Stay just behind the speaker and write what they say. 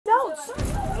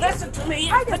Listen to me.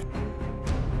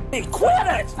 Quit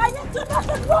it! I didn't do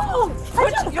nothing wrong!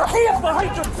 Put your hands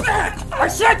behind your back! I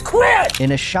said quit!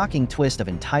 In a shocking twist of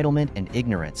entitlement and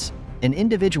ignorance, an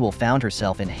individual found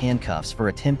herself in handcuffs for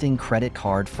attempting credit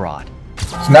card fraud.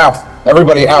 Now,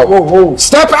 everybody out. Whoa, whoa.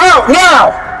 Step out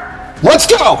now! Let's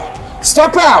go!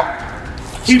 Step out!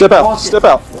 Step out. Step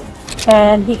out.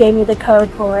 And he gave me the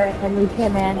code for it, and we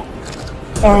came in.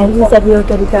 And he said we were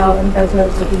good to go, and those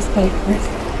were these papers.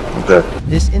 Okay.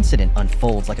 This incident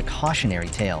unfolds like a cautionary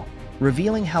tale,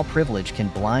 revealing how privilege can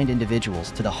blind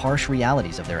individuals to the harsh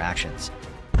realities of their actions.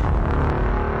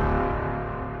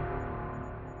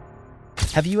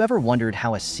 Have you ever wondered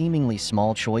how a seemingly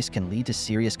small choice can lead to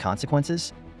serious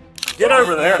consequences? Get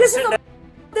over there. There's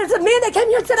a man that came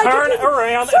here and said Turn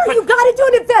around. Sir, you gotta do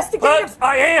an investigative. But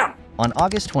I am. On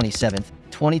August 27,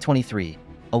 2023,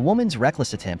 a woman's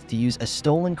reckless attempt to use a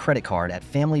stolen credit card at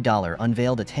Family Dollar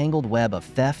unveiled a tangled web of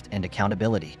theft and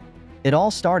accountability. It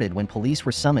all started when police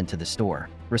were summoned to the store,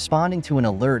 responding to an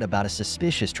alert about a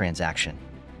suspicious transaction.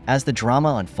 As the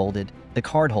drama unfolded, the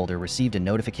cardholder received a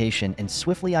notification and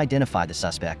swiftly identified the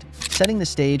suspect, setting the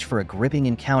stage for a gripping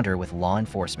encounter with law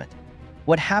enforcement.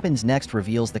 What happens next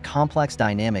reveals the complex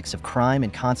dynamics of crime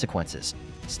and consequences.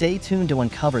 Stay tuned to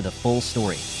uncover the full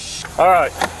story. All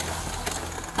right.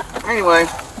 Anyway,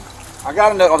 I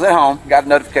was at home, got a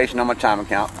notification on my chime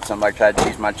account. Somebody tried to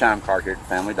use my chime card here at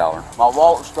Family Dollar. My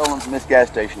wallet was stolen from this gas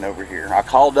station over here. I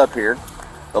called up here.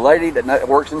 The lady that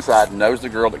works inside knows the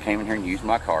girl that came in here and used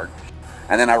my card.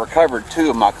 And then I recovered 2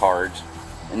 of my cards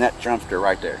in that dumpster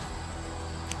right there.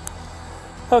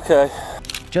 Okay.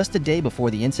 Just a day before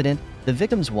the incident, the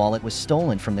victim's wallet was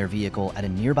stolen from their vehicle at a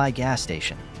nearby gas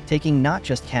station, taking not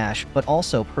just cash, but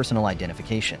also personal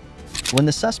identification. When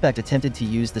the suspect attempted to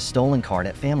use the stolen card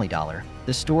at Family Dollar,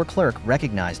 the store clerk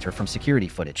recognized her from security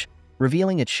footage,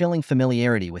 revealing a chilling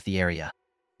familiarity with the area.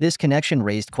 This connection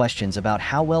raised questions about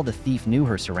how well the thief knew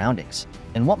her surroundings,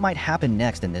 and what might happen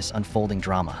next in this unfolding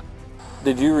drama.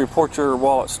 Did you report your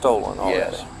wallet stolen already?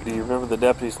 Yes. Do you remember the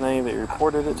deputy's name that you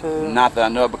reported it to? Not that I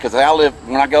know, because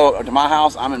when I go to my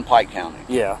house, I'm in Pike County.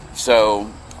 Yeah. So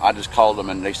I just called them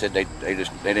and they said they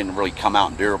didn't really come out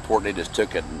and do a report. They just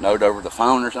took a note over the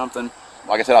phone or something.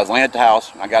 Like I said, I was laying at the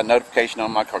house. I got a notification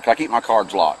on my card. I keep my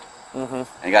cards locked. And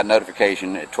got a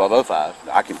notification at 12:05.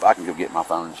 I can go get my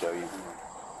phone and show you.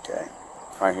 Okay,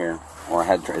 right here. Or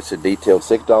it's a detailed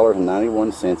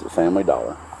 $6.91 at Family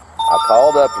Dollar. I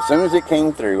called up as soon as it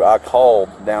came through. I called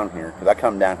down here because I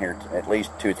come down here at least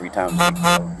 2 or 3 times a week.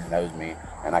 So she knows me.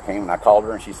 And I came and I called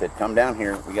her and she said, "Come down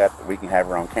here. We can have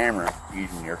her on camera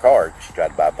using your card." She tried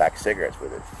to buy a pack of cigarettes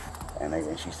with it.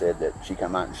 And she said that she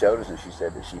come out and showed us, and she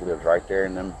said that she lives right there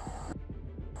in them.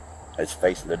 It's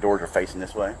facing, the doors are facing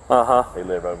this way. They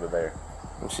live over there.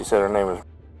 And she said her name was.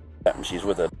 And she's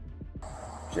with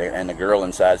and the girl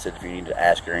inside said if you need to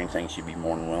ask her anything, she'd be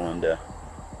more than willing to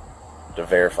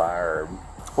verify her.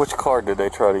 Which card did they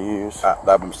try to use?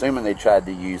 I'm assuming they tried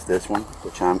to use this one,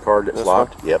 the chime card that's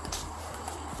locked. One? Yep.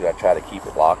 So I try to keep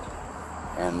it locked.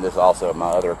 And this also my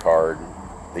other card.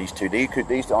 These two,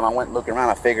 when I went looking around,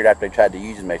 I figured after they tried to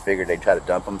use them, they figured they'd try to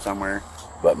dump them somewhere.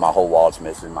 But my whole wallet's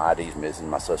missing, my ID's missing,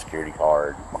 my Social Security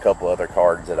card. A couple other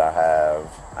cards that I have,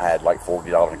 I had like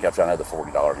 $40 in cash. I know the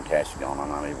 $40 in cash is gone. I'm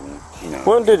not even,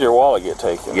 When did your wallet get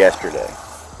taken? Yesterday.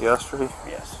 Yesterday?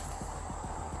 Yes.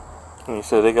 And you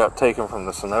said it got taken from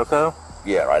the Sunoco?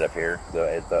 Yeah, right up here.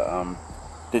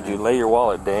 Did you lay your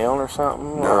wallet down or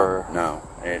something? No.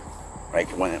 It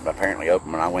went apparently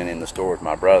open when I went in the store with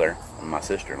my brother and my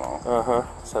sister-in-law.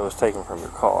 So it was taken from your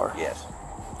car? Yes.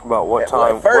 About what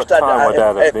time? At first, would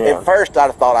that have been? At first,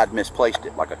 I thought I'd misplaced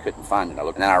it, like I couldn't find it.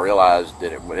 And then I realized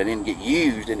that it didn't get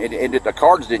used, and the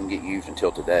cards didn't get used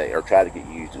until today, or try to get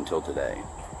used until today.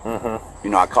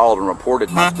 I called and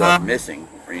reported my stuff missing.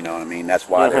 You know what I mean? That's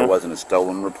why there wasn't a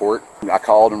stolen report. I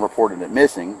called and reported it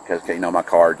missing because my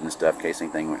cards and stuff, in case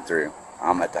anything went through.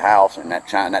 I'm at the house, and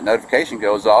that notification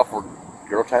goes off where the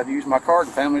girl tried to use my card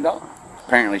at Family Dollar.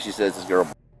 Apparently, she says this girl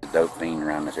is a dope fiend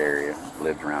around this area,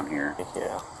 lives around here.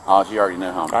 Yeah. Oh, she already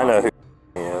knew how I'm I know who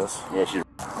he is. Yeah,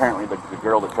 apparently the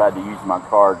girl that tried to use my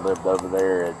card lived over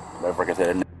there. Like I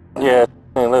said, yeah,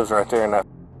 he lives right there in that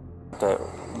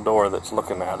door that's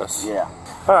looking at us. Yeah.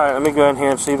 All right, let me go in here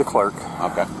and see the clerk.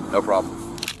 Okay, no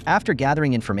problem. After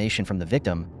gathering information from the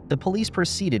victim, the police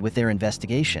proceeded with their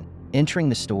investigation, entering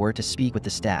the store to speak with the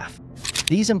staff.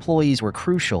 These employees were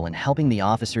crucial in helping the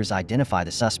officers identify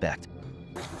the suspect.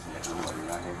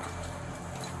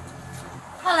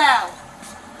 Hello.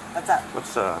 What's up?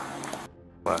 What's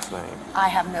last name? I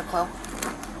have no clue.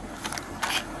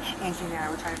 Angie and I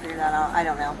were trying to figure that out. I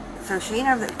don't know. So she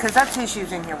never, because that's who she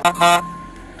was in here with.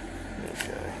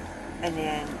 Okay. And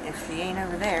then if she ain't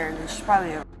over there, then she's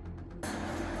probably over.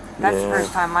 That's the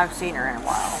first time I've seen her in a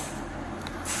while.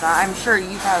 So I'm sure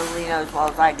you probably know as well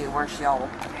as I do where she all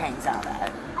hangs out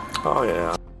at. Oh,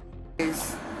 yeah.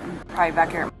 Is probably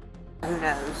back here. Who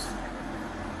knows?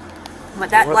 But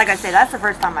that, like I said, that's the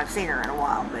first time I've seen her in a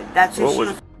while. But that's who What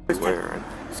she was wearing?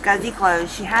 Scuzzy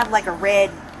clothes. She had like a red,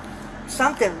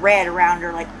 something red around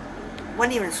her, like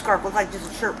wasn't even a scarf. Looked like just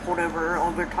a shirt pulled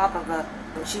over top of a.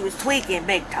 She was tweaking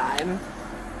big time.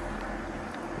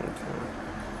 Okay.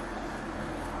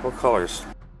 What color's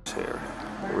hair?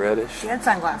 Reddish? She had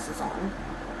sunglasses on.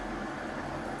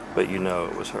 But you know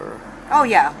it was her. Oh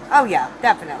yeah,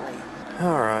 definitely.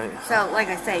 All right. So, like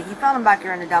I say, he found him back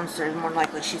here in the dumpsters. More than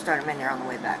likely, she started him in there on the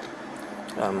way back.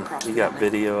 You got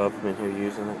video of him in here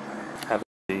using it? Have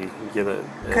you get it?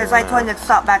 Because I told him to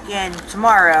stop back in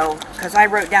tomorrow, because I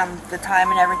wrote down the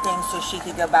time and everything so she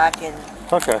could go back and...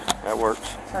 Okay, that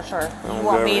works. For sure. I'll You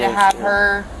want go me to ahead, have yeah.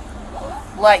 her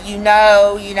let you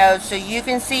know, so you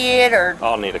can see it, or...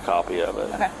 I'll need a copy of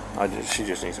it. Okay. She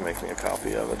just needs to make me a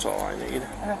copy of it. That's all I need.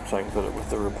 Okay. So I can put it with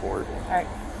the report. All right.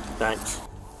 Thanks.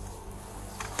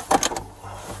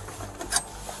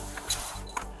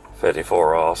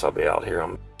 54 Ross, I'll be out here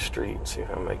on the street and see if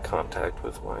I can make contact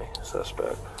with my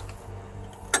suspect.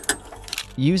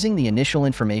 Using the initial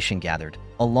information gathered,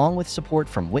 along with support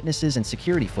from witnesses and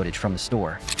security footage from the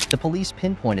store, the police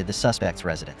pinpointed the suspect's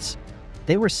residence.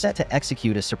 They were set to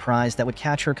execute a surprise that would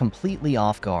catch her completely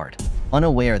off guard,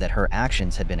 unaware that her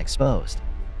actions had been exposed.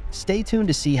 Stay tuned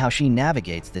to see how she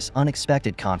navigates this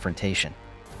unexpected confrontation.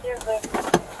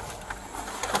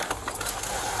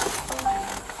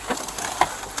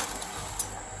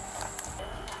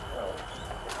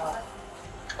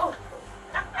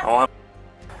 Oh,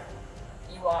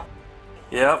 You are.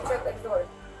 yep.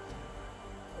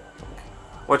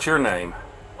 What's your name?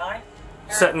 Mine?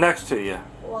 Sitting next to you.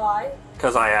 Why?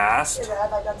 Because I asked.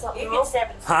 Have I done something You can step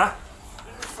in. Huh?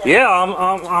 Yeah,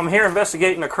 I'm here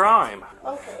investigating a crime.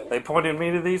 Okay. They pointed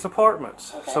me to these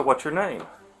apartments. Okay. So what's your name?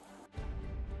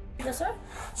 Yes, sir.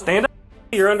 Stand up.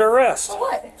 You're under arrest.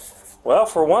 What? Well,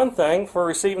 for one thing, for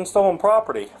receiving stolen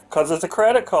property. Because it's a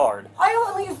credit card. I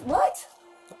only use what?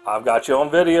 I've got you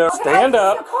on video. Okay, Stand I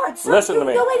up. used the card. Sir, Listen to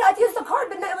me. No, wait, I used the card,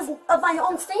 but it was of my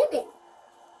own standing.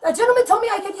 A gentleman told me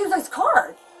I could use his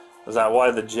card. Is that why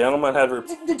the gentleman had...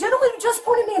 The gentleman just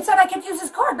pointed me and said I could use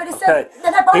his card, but it said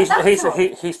that I brought it back to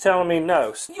him. He's telling me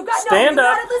no. You got Stand no, you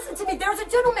up. gotta listen to me. There's a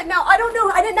gentleman now. I don't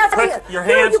know. I didn't ask you. Put your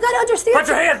No, hands. you gotta understand. Put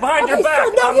your hands behind your Okay, back.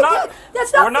 sir, no, I'm you not. can't.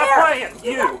 That's not We're not fair. playing.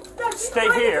 You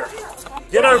stay here.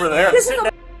 Get No, over there. this is Sit a-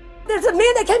 down. There's a man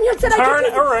that came here and said I Turn could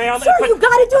use around Sir, and put- you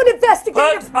gotta do an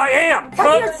investigative. But I am.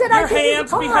 Come here, Put sit, I your can use the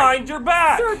hands card. behind your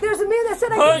back. Sir, there's a man that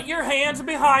said I Put could. your hands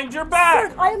behind your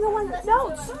back. Sir, I am the one that.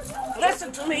 No, sir, no.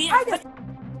 Listen to me. I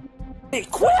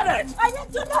didn't, Quit it! I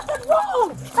didn't do nothing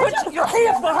wrong. Put your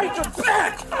hands behind your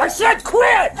back! I said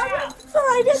quit! Sir,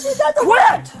 I didn't do nothing Quit!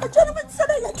 wrong. The gentleman said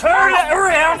I could. Turn it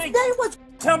around His and name was.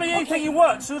 tell me anything you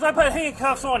want. As soon as I put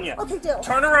handcuffs on you. Okay, deal.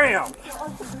 Turn around.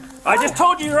 I just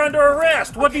told you you're under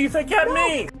arrest. What do you think that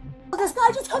means? This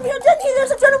guy just come here, didn't he?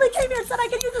 There's a gentleman came here and said I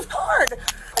could use his card.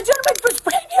 A gentleman just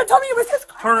came here and told me it was his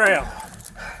card. Turn around.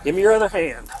 Give me your other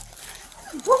hand.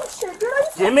 Bullshit, dude. I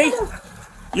Give me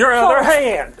your other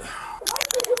hand.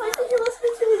 I think you're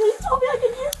listening to me. He told me I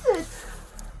could use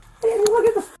it. Man, look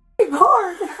at the f***ing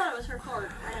card. I thought it was her card.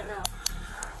 I don't know.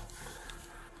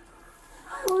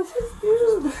 I was his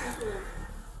dude.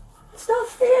 It's not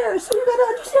fair. So you gotta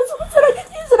understand. Someone said I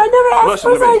could use it. I never asked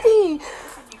Listen for to his me. ID.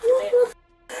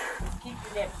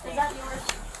 Is that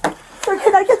yours? Sir,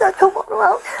 can I get that kimono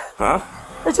out? Huh?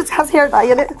 It just has hair dye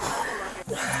in it.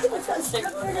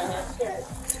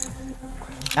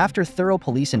 After thorough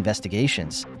police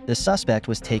investigations, the suspect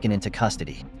was taken into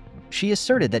custody. She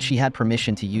asserted that she had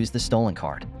permission to use the stolen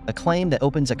card, a claim that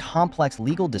opens a complex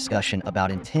legal discussion about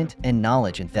intent and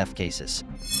knowledge in theft cases.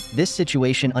 This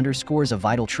situation underscores a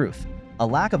vital truth. A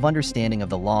lack of understanding of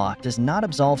the law does not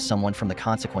absolve someone from the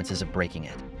consequences of breaking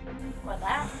it.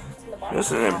 This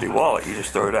is an empty wallet. You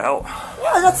just throw it out.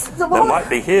 Yeah, that's the That one. might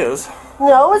be his.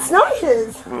 No, it's not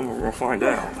his. Well, we're gonna find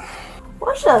out.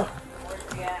 Marsha.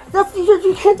 That's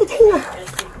you can't detain her.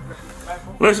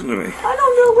 Listen to me. I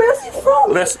don't know where she's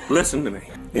from. Listen to me.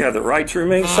 You have the right to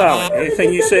remain silent.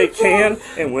 Anything you say can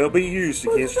and will be used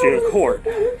against you in court.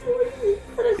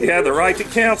 You have the right to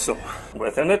counsel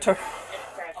with an attorney.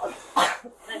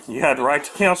 You have the right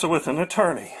to counsel with an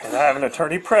attorney, and I have an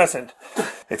attorney present.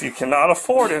 If you cannot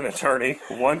afford an attorney,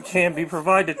 one can be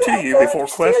provided to you before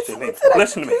questioning.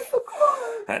 Listen to me.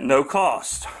 At no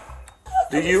cost.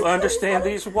 Do you understand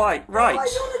these rights? I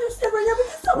don't understand right now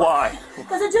because someone. Why?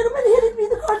 Because a gentleman handed me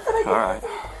the card that I All right.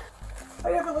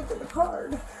 I never looked at the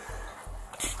card.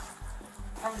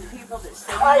 From the people that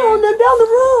stay I own them down the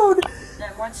road.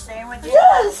 that want staying with you?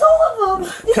 Yes, all of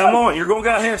them. Come on, you're going to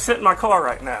go out here and sit in my car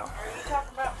right now. What are you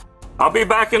talking about? I'll be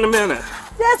back in a minute.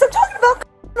 Yes, I'm talking about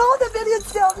all the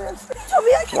videos down there. You told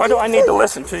me I could Why do I need to use it.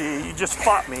 listen to you? You just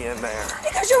fought me in there.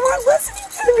 Because you weren't listening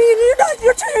to me,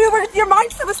 and your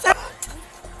mindset was set.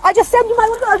 I just said you might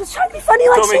look. I was trying to be funny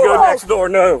like Told she me to go was. next door.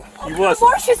 No, you wasn't.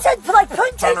 Marcia said like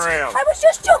put Turn around. I was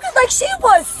just joking like she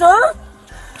was, sir.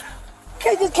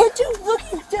 Can't you look?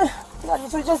 No,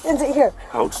 so just ends it here.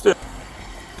 Hold still.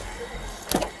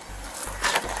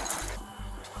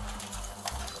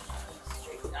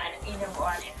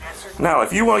 Now,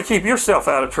 if you want to keep yourself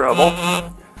out of trouble,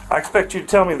 I expect you to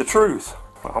tell me the truth.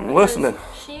 I'm listening.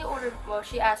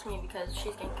 She asked me because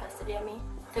she's getting custody of me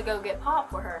to go get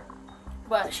Pop for her.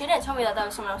 But she didn't tell me that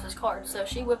was someone else's card. So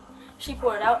she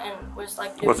pulled it out and was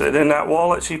like... Was it in that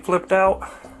wallet she flipped out?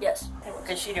 Yes.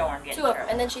 Because she didn't want to get Two of them.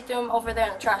 And then she threw them over there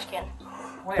in the trash can.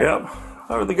 Where? Yep.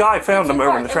 Oh, the guy found them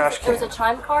over in the trash It was can. a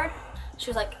chime card. She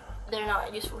was like, they're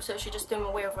not useful. So she just threw them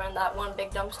away over in that one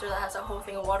big dumpster that has a whole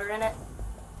thing of water in it.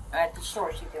 At the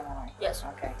store she didn't want to. Yes.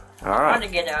 Okay. All I wanted right. to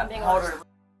get out Being and hold honest. her.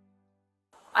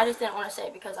 I just didn't want to say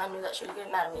it because I knew that she was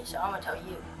getting mad at me. So I'm going to tell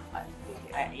you.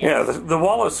 Yeah, the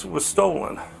wallet was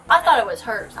stolen. I thought it was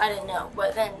hers. I didn't know.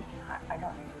 But then... I don't know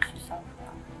what she's talking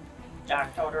about.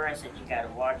 John told her, I said, you got to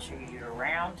watch who you're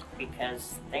around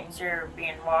because things are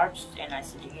being watched. And I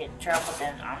said, you get in trouble,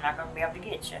 then I'm not going to be able to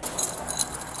get you.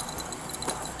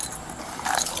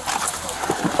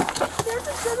 There's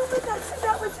a gentleman that said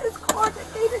that was his card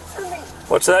that gave it to me.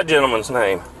 What's that gentleman's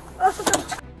name? That's what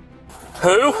his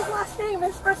Who? last name,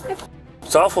 his first name.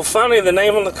 It's awful funny the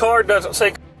name on the card doesn't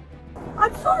say...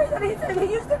 I'm sorry that he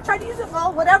used it, tried to use it,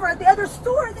 well, whatever, at the other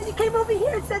store. And then he came over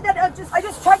here and said that I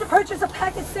just tried to purchase a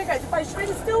pack of cigarettes. If I was trying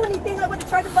to steal anything, I would have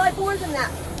tried to buy more than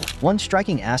that. One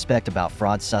striking aspect about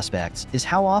fraud suspects is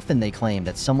how often they claim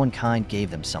that someone kind gave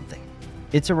them something.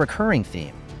 It's a recurring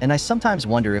theme, and I sometimes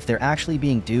wonder if they're actually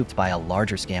being duped by a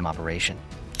larger scam operation.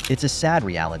 It's a sad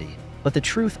reality, but the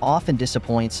truth often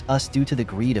disappoints us due to the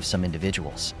greed of some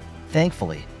individuals.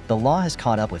 Thankfully, the law has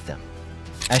caught up with them.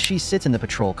 As she sits in the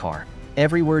patrol car,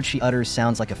 every word she utters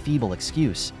sounds like a feeble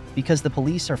excuse because the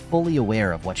police are fully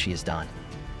aware of what she has done.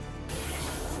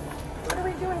 What are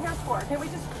we doing here for? Can we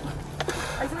just...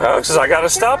 Because I got to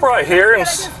stop right here and...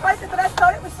 But I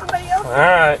thought it was somebody else. All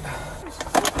right.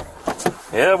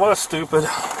 Yeah, it was stupid.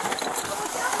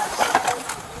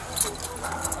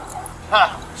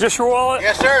 Huh. Is this your wallet?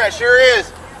 Yes, sir, that sure is.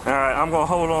 All right, I'm going to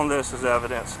hold on to this as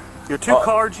evidence. Your two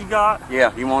cards you got?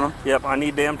 Yeah, you want them? Yep, I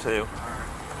need them too.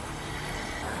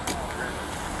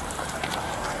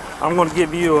 I'm going to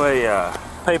give you a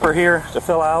paper here to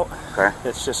fill out. Okay.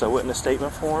 It's just a witness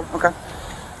statement form. Okay.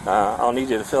 I'll need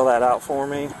you to fill that out for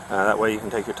me. That way you can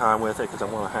take your time with it because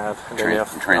I'm going to have...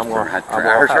 Transfer.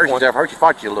 I heard she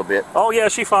fought you a little bit. Oh, yeah,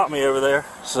 she fought me over there.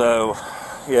 So,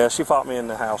 yeah, she fought me in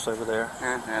the house over there.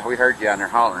 Yeah, we heard you out there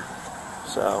hollering.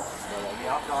 So...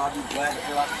 I'll be glad to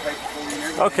fill out the paper for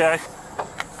you. Okay.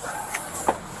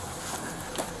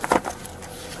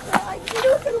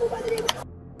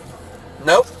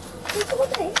 Nope. I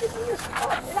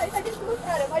didn't look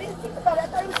at him. I didn't think about it. I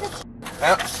thought it was just...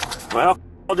 Yep. Well,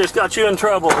 I just got you in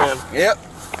trouble then. Yep.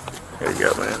 Here you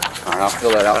go, man. All right, I'll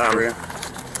fill that out for you.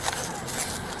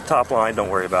 Top line, don't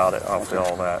worry about it. I'll fill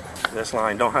all that. This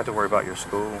line, don't have to worry about your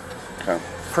school. Okay.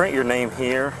 Print your name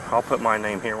here. I'll put my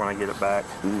name here when I get it back.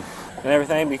 And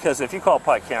everything, because if you call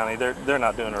Pike County, they're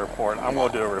not doing a report. I'm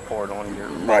going to do a report on your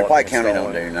Right, Pike County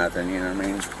don't do nothing, you know what I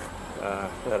mean?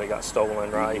 That it got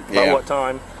stolen, right? Yeah. About what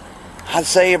time? I'd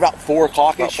say about 4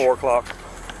 o'clock-ish. About 4 o'clock.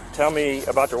 Tell me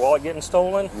about your wallet getting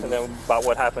stolen, and then about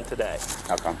what happened today.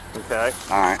 Okay. Okay?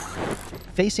 All right.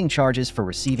 Facing charges for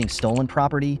receiving stolen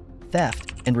property,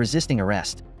 theft, and resisting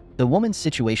arrest, the woman's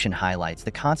situation highlights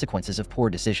the consequences of poor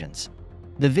decisions.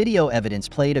 The video evidence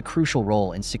played a crucial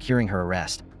role in securing her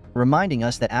arrest, reminding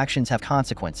us that actions have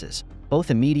consequences,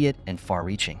 both immediate and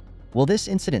far-reaching. Will this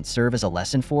incident serve as a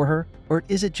lesson for her, or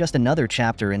is it just another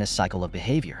chapter in a cycle of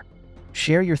behavior?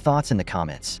 Share your thoughts in the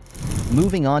comments.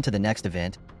 Moving on to the next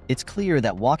event, it's clear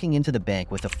that walking into the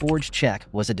bank with a forged check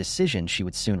was a decision she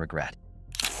would soon regret.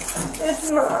 It's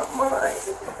not mine.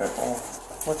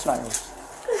 What's not yours?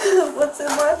 What's in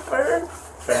my purse?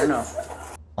 Fair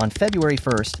enough. On February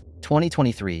 1st,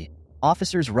 2023,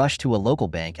 officers rushed to a local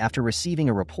bank after receiving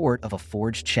a report of a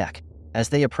forged check. As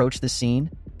they approached the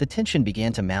scene, the tension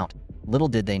began to mount. Little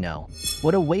did they know,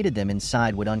 what awaited them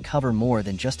inside would uncover more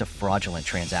than just a fraudulent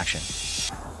transaction.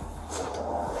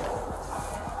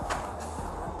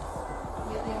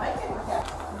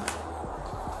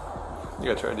 You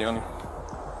got your ID on you?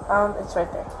 It's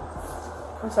right there.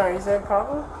 I'm sorry, is there a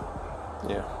problem?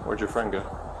 Yeah. Where'd your friend go?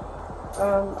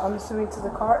 I'm assuming to the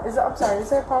car. I'm sorry,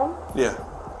 is there a problem? Yeah.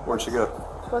 Where'd she go?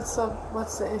 What's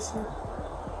the issue?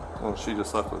 Well, she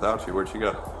just left without you. Where'd she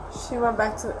go? She went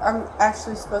back to, I'm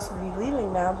actually supposed to be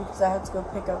leaving now because I had to go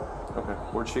pick up. Okay.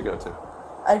 Where'd she go to?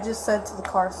 I just said to the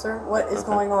car, sir, what is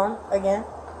going on again?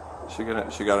 She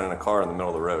got in a car in the middle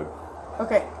of the road.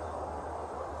 Okay.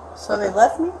 So they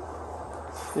left me?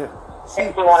 Yeah. So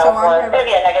I'm here.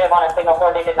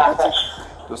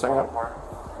 Just hang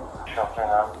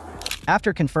out.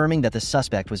 After confirming that the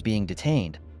suspect was being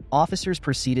detained, officers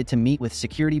proceeded to meet with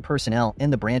security personnel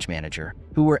and the branch manager,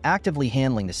 who were actively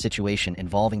handling the situation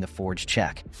involving the forged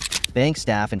check. Bank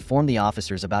staff informed the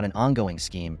officers about an ongoing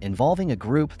scheme involving a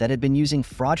group that had been using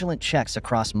fraudulent checks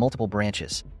across multiple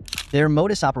branches. Their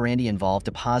modus operandi involved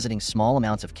depositing small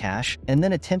amounts of cash and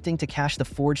then attempting to cash the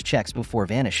forged checks before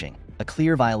vanishing, a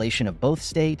clear violation of both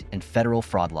state and federal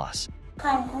fraud laws.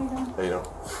 Hi, how you doing? How you doing?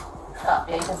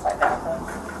 Yeah, just like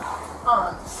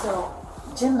that. So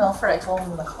Jim Milford, I told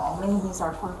him to call me. He's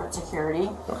our corporate security.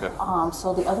 Okay.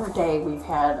 So the other day we've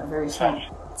had a very small.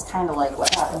 It's kind of like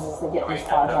what happens is they get these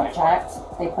fraudulent checks.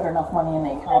 They put enough money in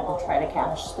the account to try to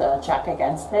cash the check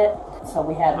against it. So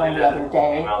we had one the other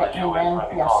day that came in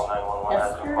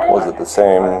yesterday. Was it the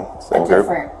same group?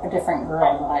 A different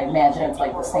girl. I imagine it's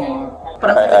like the same.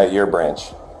 But At your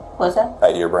branch? Was that?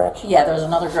 At your branch? Yeah, there was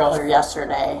another girl here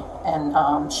yesterday,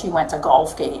 and she went to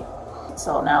Gulfgate.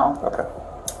 So now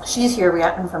she's here. We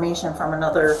got information from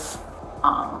another.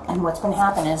 And what's been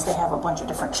happening is they have a bunch of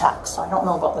different checks. So I don't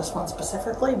know about this one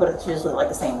specifically, but it's usually like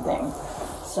the same thing.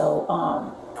 So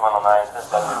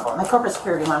my corporate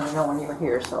security wanted to know when you were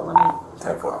here, so let me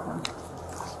call him.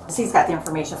 He's got the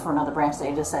information for another branch.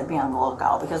 They just said be on the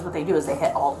lookout because what they do is they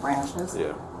hit all the branches.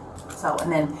 Yeah. So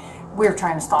and then we were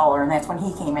trying to stall her, and that's when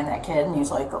he came in, that kid, and he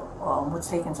was like, "Well, what's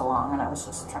taking so long?" And I was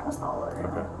just trying to stall her.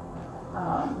 Okay.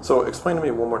 So explain to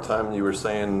me one more time. You were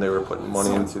saying they were putting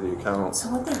money into the account. So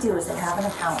what they do is they have an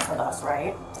account with us,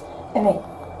 right? And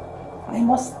they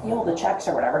must steal the checks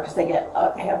or whatever because they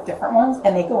have different ones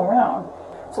and they go around.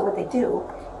 So what they do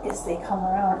is they come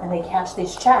around and they cash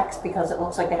these checks because it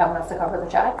looks like they have enough to cover the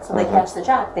check. So they cash the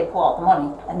check, they pull out the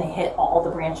money, and they hit all the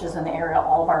branches in the area,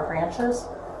 all of our branches.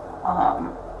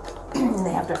 And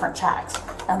they have different checks.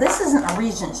 Now this isn't a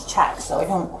Regions check, so I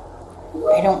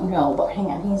don't know, but hang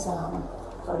on, he's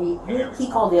so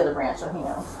he called the other branch, so he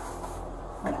knows.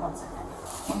 Hang on 1 second.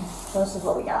 So this is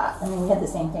what we got. I mean, we had the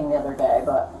same thing the other day,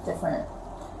 but different.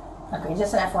 Okay,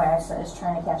 just an FYI, so it's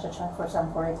trying to cash a check for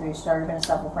 743. Started in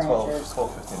several branches.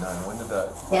 1259. When did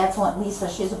that? That's what Lisa.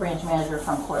 She's a branch manager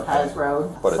from Cortez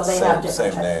Road. But so it's they have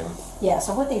different same name. Yeah.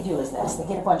 So what they do is this: they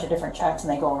get a bunch of different checks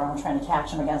and they go around trying to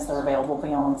cash them against their available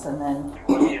balance, and then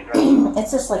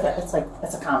it's just like it's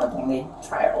a common thing. They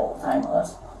try it all the time with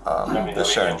us. The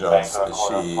Sharon Jones, is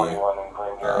she?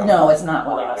 No, it's not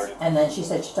with us. And then she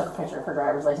said she took a picture of her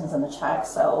driver's license and the check.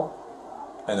 So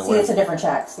see, it's a different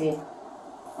check. See.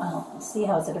 Well, see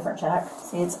how it's a different check?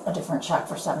 See, it's a different check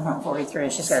for 743.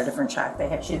 She's got a different check.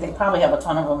 They probably have a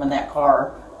ton of them in that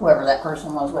car, whoever that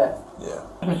person was with. Yeah.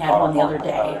 We had one the other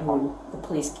day who the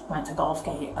police went to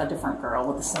Gulfgate, a different girl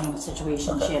with the same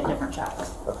situation. She had different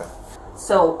checks. Okay.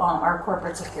 So our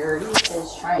corporate security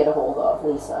is trying to get a hold of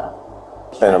Lisa.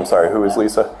 And I'm sorry, who is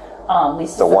Lisa?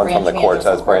 Lisa's the one from the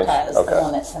Cortez branch? Okay. The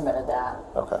one that submitted that.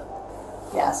 Okay.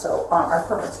 Yeah, so our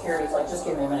corporate security is like, just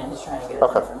give me a minute, he's trying to get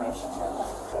his information.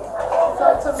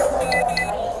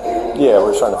 Yeah,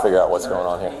 we're trying to figure out what's going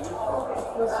on here.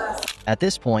 At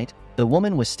this point, the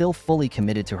woman was still fully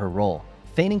committed to her role,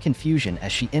 feigning confusion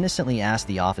as she innocently asked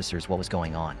the officers what was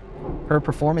going on. Her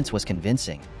performance was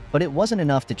convincing, but it wasn't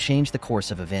enough to change the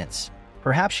course of events.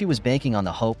 Perhaps she was banking on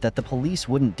the hope that the police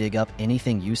wouldn't dig up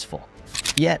anything useful.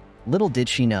 Yet, little did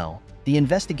she know, the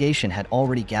investigation had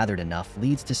already gathered enough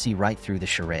leads to see right through the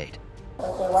charade.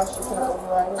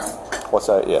 What's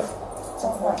that? Yeah.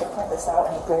 Something like to print this out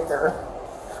any bigger.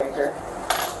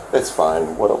 It's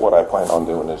fine. What I plan on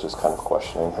doing is just kind of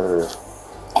questioning her.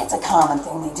 It's a common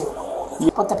thing they do.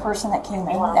 But the person that came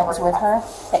in, that was with her,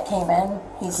 that came in,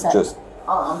 he said,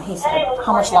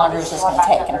 how much longer is this going to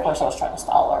take? And of course I was trying to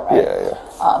stall her, right? Yeah.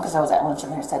 Because I was at lunch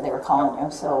and they said they were calling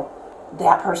you. So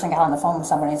that person got on the phone with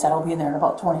somebody and said, I'll be there in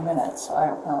about 20 minutes. So I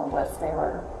don't know if they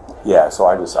were... Yeah, so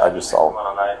I just saw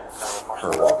her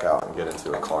walk out and get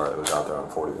into a car that was out there on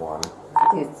 41.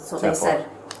 Dude, so they said...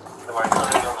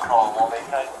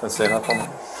 Let's say that for me.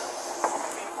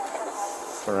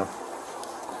 Turn around.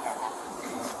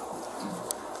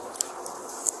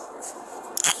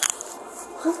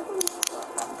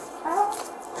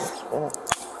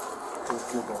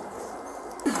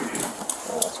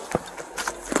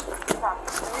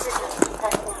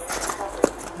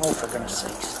 Oh, for goodness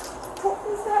sakes. What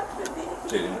was happening?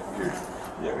 Jaden, here.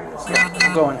 Yeah,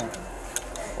 I'm going in.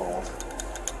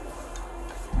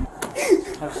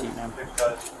 Have a seat, ma'am.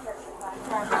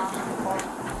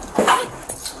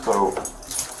 So,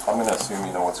 I'm going to assume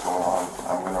you know what's going on.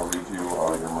 I'm going to read you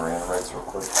your Miranda rights real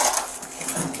quick.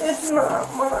 It's not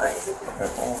mine. Okay,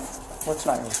 well, What's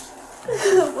not yours?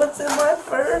 What's in my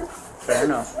purse? Fair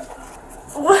enough.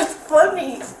 What's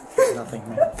funny? Nothing,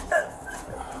 ma'am.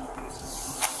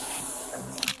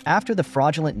 After the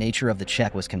fraudulent nature of the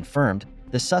check was confirmed,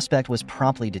 the suspect was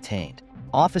promptly detained.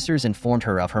 Officers informed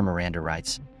her of her Miranda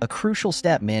rights, a crucial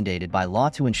step mandated by law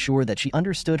to ensure that she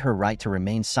understood her right to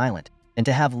remain silent and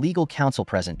to have legal counsel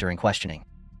present during questioning.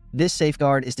 This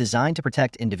safeguard is designed to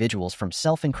protect individuals from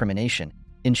self-incrimination,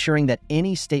 ensuring that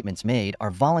any statements made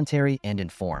are voluntary and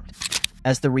informed.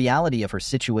 As the reality of her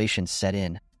situation set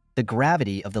in, the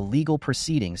gravity of the legal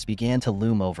proceedings began to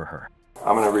loom over her.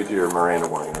 I'm going to read you your Miranda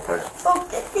warning, okay?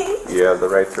 Okay. You have the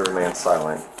right to remain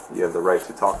silent. You have the right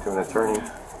to talk to an attorney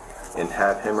and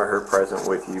have him or her present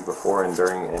with you before and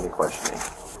during any questioning.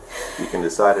 You can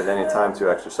decide at any time to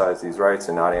exercise these rights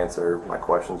and not answer my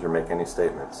questions or make any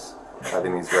statements.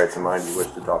 Having these rights in mind, you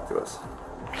wish to talk to us.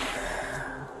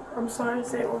 I'm sorry,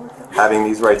 say it one more time. Having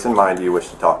these rights in mind, do you wish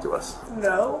to talk to us?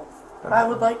 No. I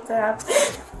would like to have,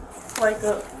 like,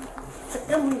 a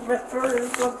family member or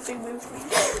something with me.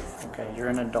 Okay, you're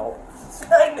an adult.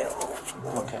 I know.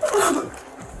 Okay.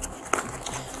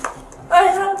 I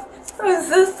have a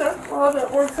sister-in-law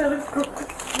that works at a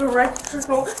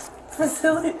correctional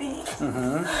facility.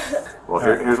 Well,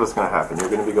 here's what's going to happen. You're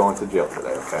going to be going to jail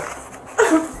today, okay?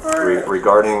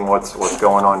 Regarding what's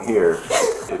going on here,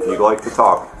 if you'd like to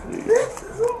talk,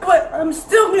 But I'm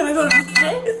still going to go to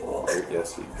jail.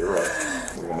 yes, you're right.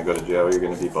 You're going to go to jail. You're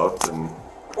going to be booked, and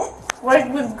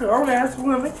Like with grown-ass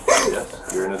women.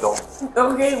 yes, you're an adult.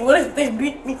 Okay, what if they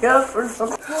beat me up or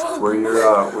something? Were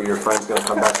your friends going to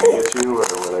come back and get you, or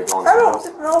were they going I somewhere else?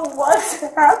 don't know what's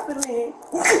happening.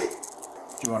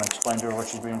 Do you want to explain to her what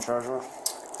she's being charged with?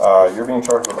 You're being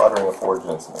charged with uttering a forged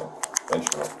instrument.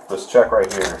 This check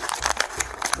right here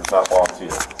does not belong to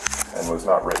you and was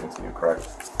not written to you, correct?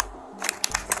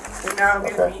 And now I'm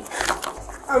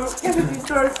gonna be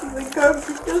charged with the gun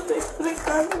because they put a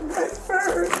gun in my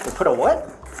purse. They put a what?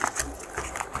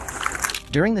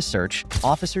 During the search,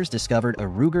 officers discovered a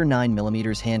Ruger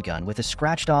 9mm handgun with a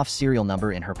scratched-off serial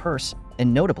number in her purse,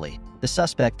 and notably, the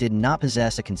suspect did not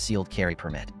possess a concealed carry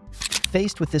permit.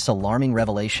 Faced with this alarming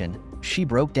revelation, she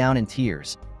broke down in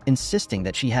tears, insisting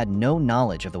that she had no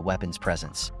knowledge of the weapon's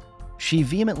presence. She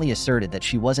vehemently asserted that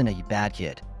she wasn't a bad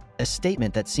kid, a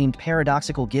statement that seemed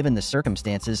paradoxical given the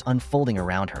circumstances unfolding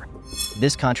around her.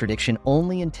 This contradiction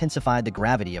only intensified the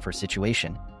gravity of her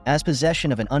situation, as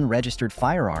possession of an unregistered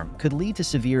firearm could lead to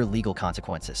severe legal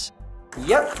consequences.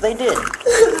 Yep, they did.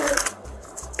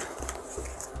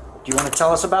 Do you want to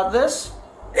tell us about this?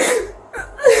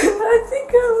 I think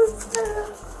I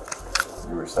was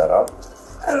You were set up?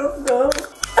 I don't know.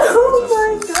 Oh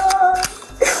my god.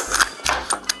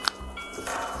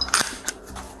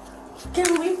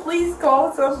 Can we please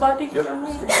call somebody for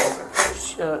me?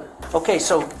 Okay,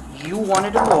 so you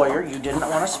wanted a lawyer. You didn't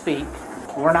want to speak.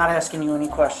 We're not asking you any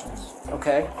questions,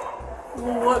 okay?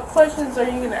 What questions are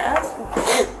you going to ask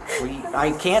me?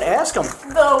 I can't ask them.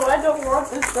 No, I don't want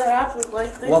this to happen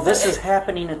like this. Well, this is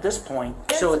happening at this point.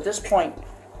 So at this point,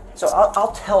 so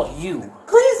I'll tell you.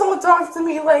 Please don't talk to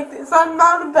me like this. I'm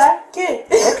not a bad kid.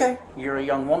 Okay. You're a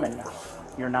young woman now.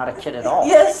 You're not a kid at all.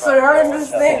 Yes, sir, I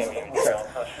understand.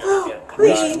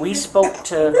 Please. We spoke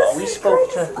to.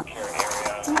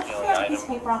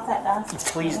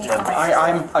 Please, I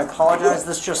apologize.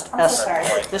 This just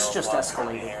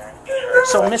escalated.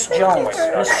 So, Miss Jones.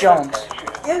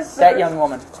 Yes, sir. That young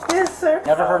woman. Yes, sir.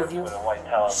 Never heard of you.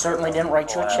 Certainly didn't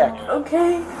write you a check.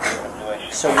 Okay.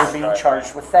 So you're being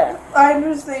charged with that. I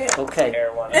understand. Okay.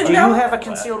 Do you have a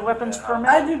concealed weapons permit?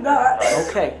 I do not.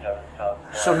 Okay.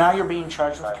 So now you're being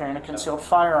charged with carrying a concealed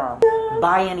firearm.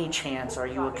 By any chance, are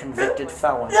you a convicted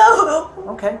felon? No.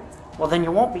 Okay. Well, then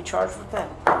you won't be charged with that.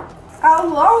 How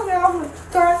long am I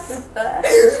practice that?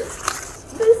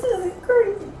 This isn't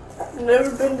crazy. I've never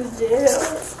been to jail.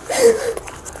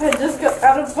 I just got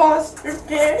out of foster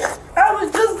care. I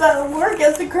was just out of work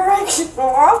as a correctional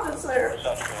officer.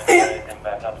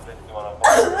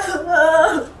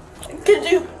 Could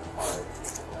you...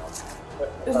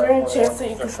 Is there any chance that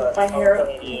you can put my hair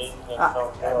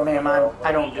up? Ma'am,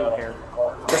 I don't do hair.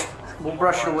 We'll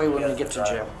brush it away when we get to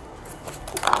jail.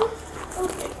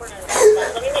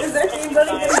 Is there anybody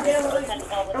going to be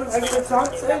able to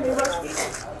talk to anybody?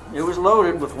 It was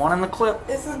loaded with one in the clip.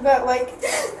 Isn't that like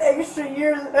extra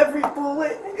years every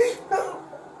bullet?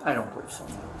 I don't believe so.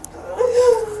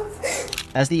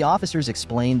 As the officers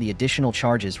explained the additional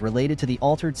charges related to the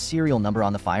altered serial number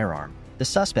on the firearm, the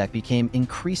suspect became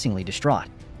increasingly distraught,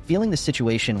 feeling the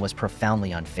situation was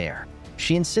profoundly unfair.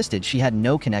 She insisted she had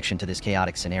no connection to this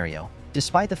chaotic scenario,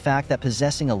 despite the fact that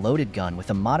possessing a loaded gun with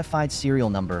a modified serial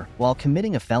number while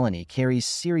committing a felony carries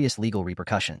serious legal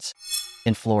repercussions.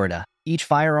 In Florida, each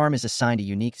firearm is assigned a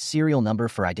unique serial number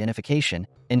for identification,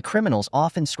 and criminals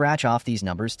often scratch off these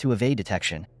numbers to evade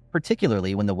detection,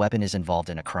 particularly when the weapon is involved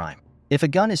in a crime. If a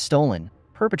gun is stolen,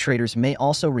 perpetrators may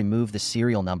also remove the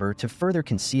serial number to further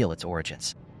conceal its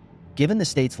origins. Given the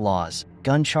state's laws,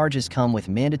 gun charges come with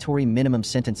mandatory minimum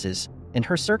sentences, and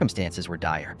her circumstances were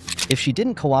dire. If she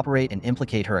didn't cooperate and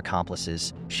implicate her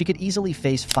accomplices, she could easily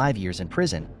face 5 years in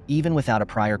prison, even without a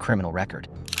prior criminal record.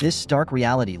 This stark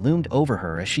reality loomed over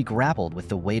her as she grappled with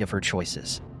the weight of her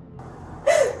choices.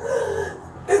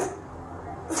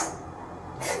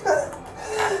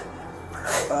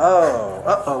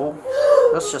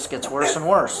 Uh-oh. This just gets worse and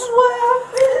worse.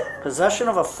 What happened? Possession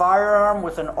of a firearm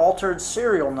with an altered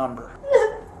serial number.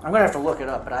 I'm gonna have to look it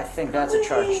up, but I think that's a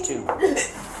charge too.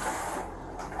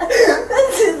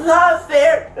 This is not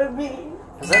fair to me.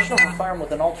 Possession of a firearm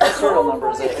with an altered serial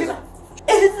number is a... Is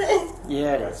it?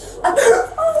 Yeah, it is.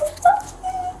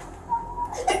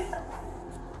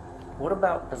 What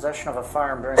about possession of a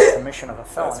firearm during the commission of a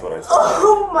felony? That's what I said.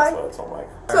 Oh my. That's what I told Mike.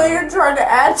 So you're trying to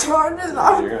add charges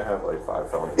on? You're gonna have like 5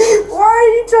 felony charges. Why are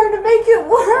you trying to make it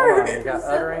worse? You got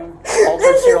uttering,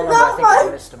 altered serial number, I think it's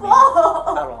a misdemeanor. I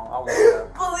don't know, I'll look it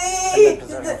up. Please. And then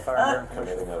possession of a firearm during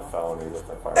Committing a felony with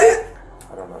a firearm.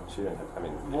 I don't know. She didn't have, I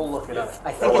mean... We'll look it up.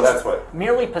 I think well, it's that's what...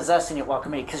 merely possessing it while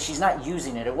committing, because she's not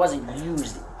using it. It wasn't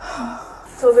used.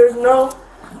 So there's no...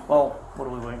 Well, what are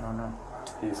we waiting on now?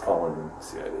 He's calling the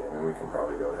CID. I mean, we can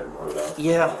probably go ahead and load it out.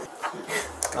 Yeah.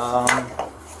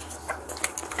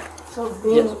 So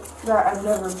being that I've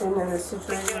never been in this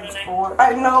situation before,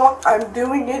 I know I'm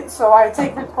doing it, so I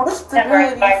take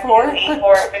responsibility for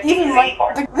it. But even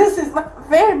like, this is not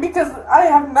fair because I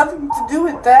have nothing to do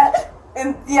with that.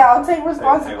 And yeah, I'll take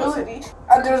responsibility.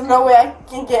 There's no way I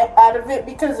can get out of it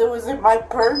because it was in my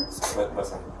purse. But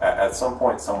listen, at some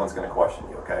point, someone's going to question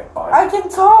you, okay? Fine. I can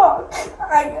talk.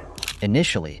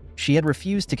 Initially, she had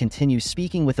refused to continue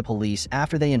speaking with the police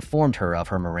after they informed her of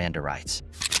her Miranda rights.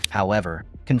 However,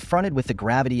 confronted with the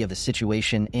gravity of the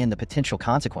situation and the potential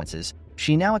consequences,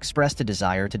 she now expressed a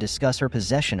desire to discuss her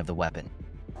possession of the weapon.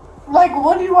 Like,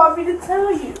 what do you want me to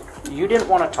tell you? You didn't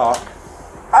want to talk.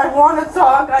 I want to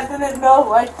talk. I didn't know,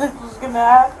 like, this was going to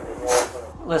happen.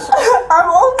 Listen. I'm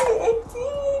only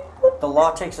 18. The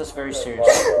law takes us very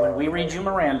seriously. When we read you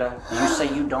Miranda, you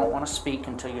say you don't want to speak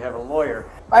until you have a lawyer.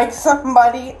 Like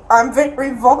somebody, I'm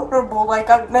very vulnerable. Like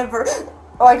I've never,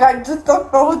 like I just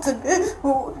don't know what to do.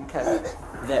 Okay.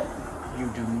 That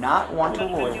you do not want a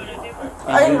lawyer,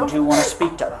 and you do want to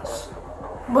speak to us.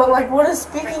 But like, what is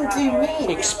speaking to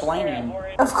me? Explaining.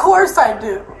 Of course I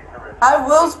do. I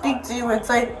will speak to you and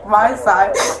take my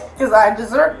side, because I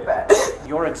deserve that.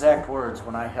 Your exact words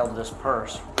when I held this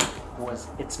purse was,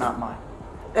 "It's not mine."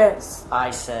 Yes. I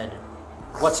said,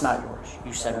 "What's not yours?"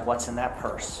 You said, "What's in that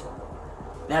purse?"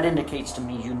 That indicates to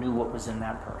me you knew what was in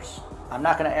that purse. I'm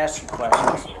not going to ask you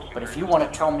questions, but if you want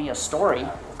to tell me a story,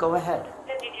 go ahead.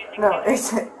 No,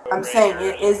 I'm saying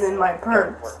it is in my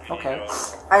purse. Okay.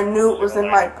 I knew it was in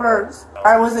my purse.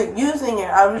 I wasn't using it.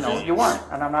 I was No, just... you weren't,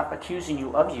 and I'm not accusing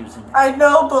you of using it. I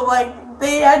know, but like,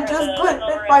 they had just put it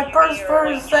in my purse for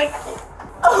a second.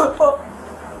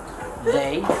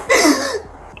 They?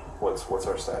 What's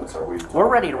our status? We're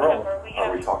ready to roll.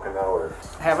 Are we talking now, or?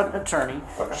 Have an attorney.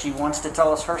 Okay. She wants to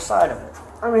tell us her side of it.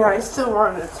 I mean, I still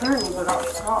want an attorney, but I'll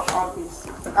talk,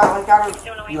 obviously.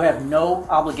 You have no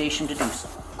obligation to do so.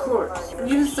 Of course.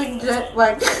 You suggest,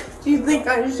 like, do you think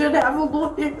I should have a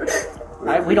lawyer?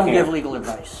 We don't give legal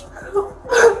advice. I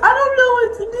don't know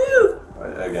what to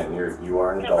do. Again, you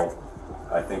are an adult.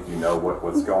 I think you know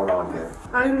what's going on here.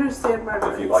 I understand my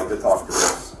rights. If you'd like to talk to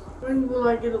us. When will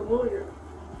I get a lawyer?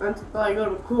 Until I go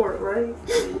to court, right?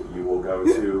 You will go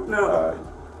to... No.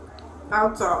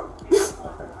 I'll talk. Okay.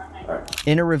 All right.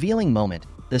 In a revealing moment,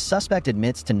 the suspect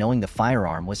admits to knowing the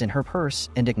firearm was in her purse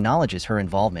and acknowledges her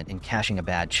involvement in cashing a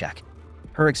bad check.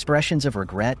 Her expressions of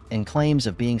regret and claims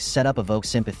of being set up evoke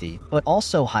sympathy, but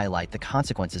also highlight the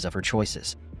consequences of her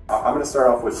choices. I'm going to start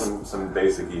off with some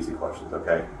basic, easy questions,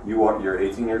 okay? You're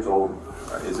 18 years old.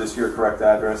 Is this your correct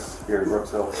address here in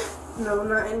Brooksville? No,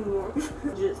 not anymore.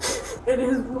 It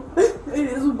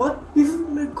is what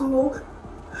Nicole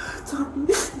told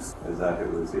me. Is that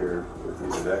who was here with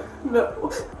you today?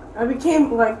 No. I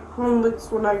became like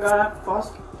homeless when I got out of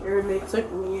foster care and they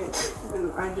took me in,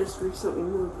 and I just recently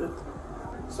moved it.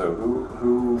 So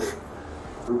who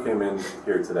came in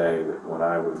here today when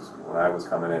I was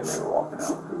coming in and they were walking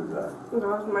out? Who was that? That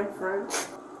was my friend.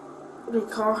 They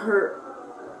call her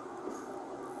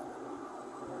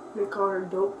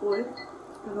Dope Boy.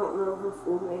 I don't know her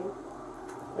full name.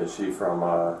 Is she from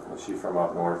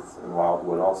up north in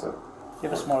Wildwood also?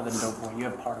 Give us more than Dope Boy. You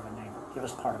have part of a name. Give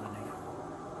us part of a name.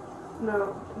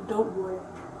 No, Dope Boy.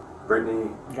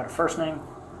 Brittany. You got a first name?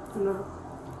 No.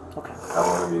 Okay. How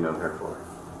long have you known her for?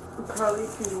 Probably a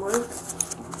few months.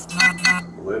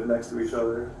 Live next to each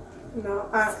other? No,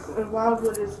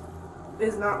 Wildwood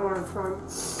is not where I'm from.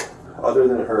 Other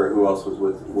than her, who else was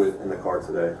with in the car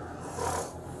today?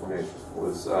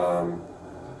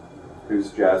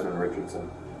 Who's Jasmine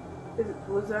Richardson?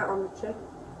 Was that on the check?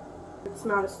 It's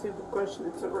not a stupid question,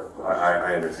 it's a real question.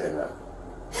 I understand that.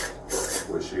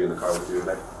 Was she in the car with you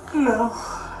today? No,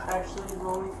 actually the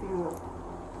only female.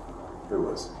 Who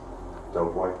was?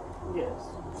 Dope Boy? Yes.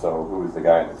 So who was the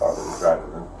guy in the car that was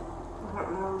driving then? I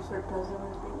don't know, it was her cousin,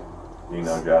 I think. Do you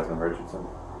know Jasmine Richardson?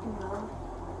 No.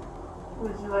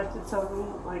 Would you like to tell me,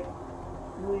 like,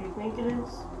 who you think it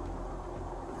is?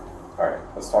 Alright,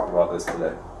 let's talk about this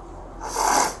today.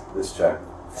 This check.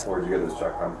 Where'd you get this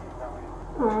check from?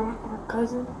 Her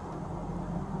cousin.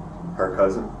 Her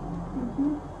cousin?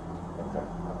 Mm-hmm. Okay.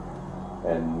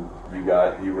 And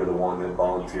you were the one that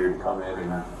volunteered to come in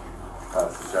and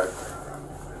pass the check?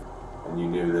 And you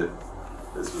knew that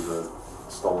this was a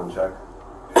stolen check?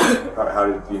 How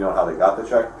did you know how they got the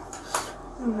check?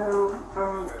 No,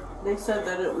 they said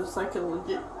that it was like a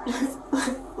legit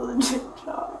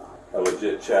job. A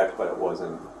legit check, but it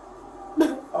wasn't.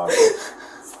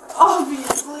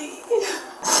 Obviously.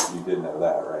 You did know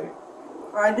that, right?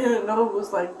 I didn't know it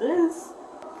was like this.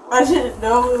 I didn't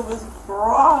know it was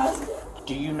fraud.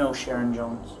 Do you know Sharon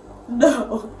Jones?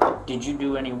 No. Did you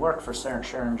do any work for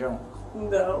Sharon Jones?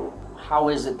 No. How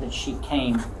is it that she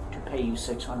came to pay you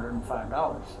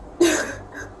 $605?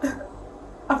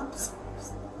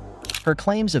 Her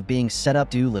claims of being set up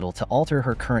do little to alter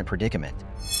her current predicament.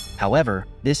 However,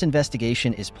 this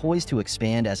investigation is poised to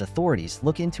expand as authorities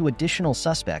look into additional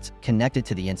suspects connected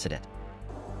to the incident.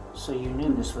 So you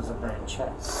knew this was a bad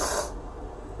check?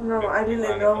 No, I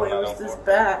didn't know it was this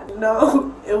bad.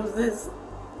 No, it was this,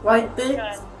 like this.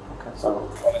 Okay. So,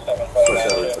 switch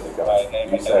over to the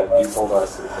gun. You told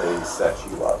us that they set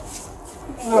you up.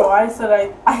 No, I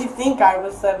said I think I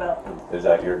was set up. Is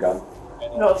that your gun?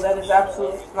 No, that is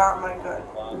absolutely not my gun.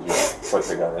 Did you put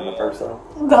the gun in the purse though?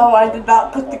 No, I did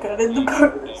not put the gun in the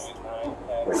purse.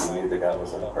 But you knew the gun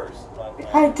was in the purse.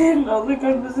 I didn't know the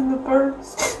gun was in the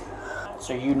purse.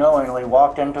 So you knowingly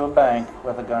walked into a bank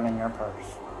with a gun in your purse?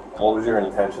 What was your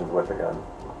intentions with the gun?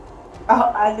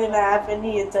 Oh, I didn't have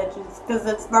any intentions because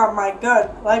it's not my gun.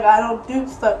 Like, I don't do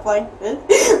stuff like this.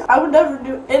 I would never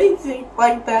do anything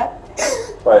like that.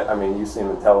 But, I mean, you seem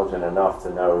intelligent enough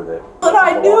to know that... But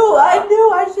I knew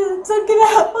I should have took it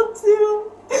out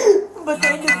too. But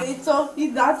they told me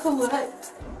not to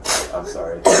let... I'm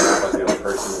sorry, to not let the other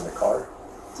person in the car?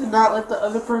 To not let the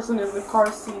other person in the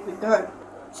car see the gun.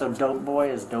 So Dope Boy,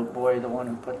 is Dope Boy the one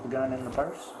who put the gun in the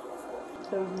purse?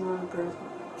 There was one person.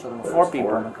 So there were four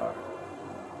people in the car.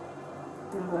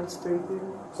 No, that's 3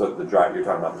 people. So you're talking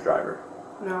about the driver?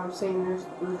 No, I'm saying there's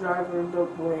the driver and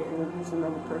Dope Boy, and then there's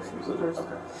another person. So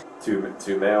okay.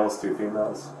 Two males, 2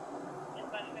 females?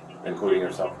 Including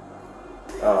yourself?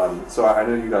 So I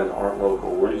know you guys aren't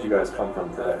local. Where did you guys come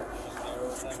from today?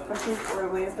 I think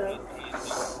Orlando.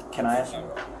 Can I ask you,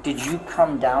 did you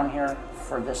come down here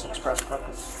for this express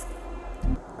purpose?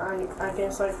 I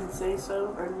guess I can say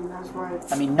so. I mean, that's why...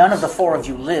 I mean, none of the 4 of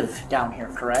you live down here,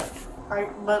 correct?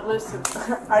 But listen,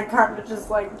 I kind of just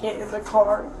like get in the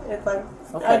car and like,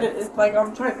 Okay. it's like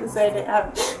I'm trying to say I didn't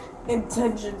have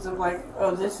intentions of like,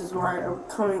 oh, this is why I'm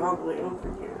coming all the way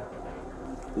over here.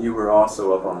 You were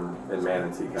also up in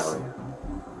Manatee County,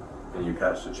 and you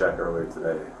cashed a check earlier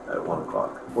today at 1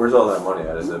 o'clock. Where's all that money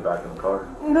at? Is it back in the car?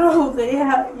 No, they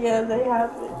have it.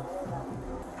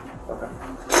 Okay.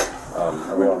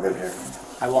 Are we all good here?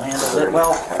 I will handle it.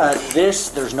 Well,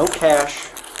 there's no cash,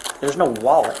 there's no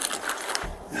wallet,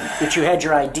 but you had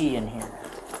your ID in here,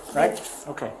 right?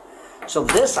 Okay. So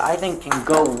this, I think, can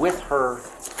go with her.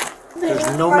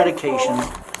 There's no medication.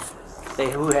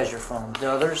 Who has your phone?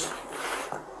 The others?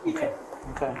 Okay.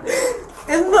 Okay.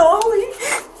 And nobody's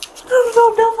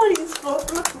phone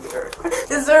here.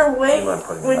 Is there a way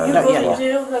when you go to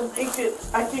jail that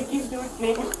I could give you a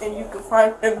name and you can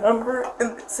find a number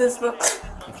in the system?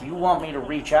 If you want me to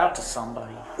reach out to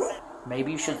somebody,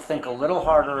 Maybe you should think a little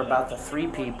harder about the 3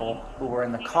 people who were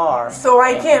in the car. So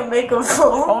I can't make a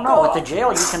phone Oh no, call? at the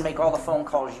jail you can make all the phone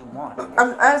calls you want.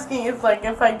 I'm asking if I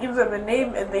give them a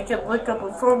name and they can look up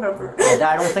a phone number. And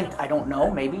I don't know,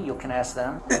 maybe you can ask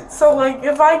them. So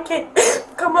if I can't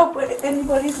come up with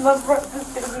anybody's number, I'm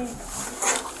just gonna be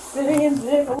sitting in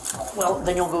jail. Well,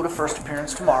 then you'll go to first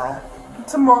appearance tomorrow.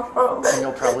 Tomorrow. And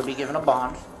you'll probably be given a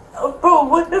bond. Oh, bro,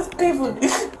 what if people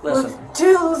Listen,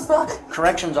 jail is not...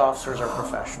 corrections officers are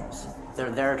professionals.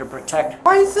 They're there to protect.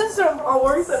 My sister-in-law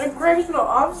works at a correctional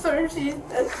officer. She's...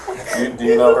 Do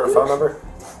you know her phone number?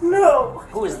 No.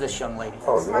 Who is this young lady?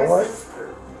 Oh, you know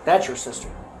what? That's your sister.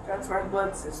 That's my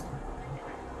blood sister.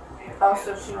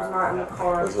 Also, she was not in the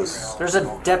car. Is this There's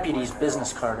a deputy's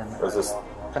business card in there. is this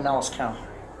Pinellas County.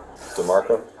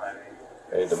 DeMarco?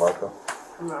 Hey, DeMarco.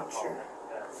 I'm not sure.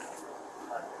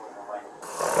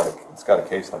 It's got a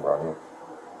case number on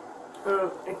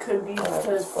here. It could be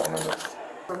because...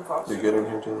 You get in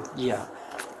here, Jimmy? Yeah.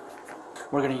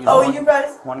 We're gonna use you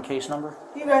guys... one case number.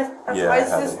 You guys have Yeah, my I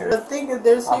have it sister. here. The thing is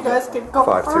this, you guys can call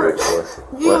her.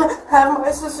 5284. You have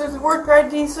my sister's work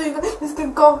ID, so you guys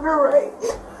can call her, right?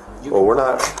 Well, we're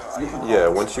not. Yeah,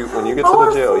 when you get to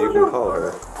the jail, you can call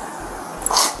her.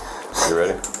 You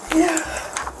ready? Yeah.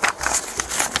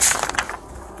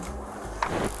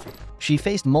 She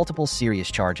faced multiple serious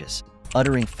charges: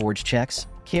 uttering forged checks,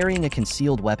 carrying a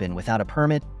concealed weapon without a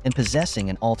permit, and possessing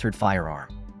an altered firearm.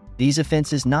 These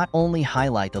offenses not only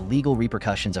highlight the legal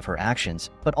repercussions of her actions,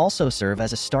 but also serve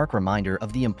as a stark reminder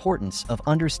of the importance of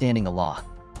understanding the law.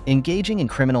 Engaging in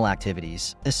criminal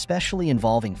activities, especially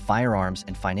involving firearms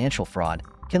and financial fraud,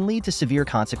 can lead to severe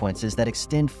consequences that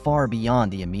extend far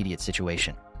beyond the immediate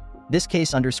situation. This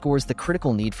case underscores the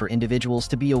critical need for individuals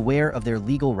to be aware of their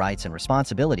legal rights and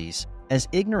responsibilities, as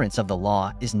ignorance of the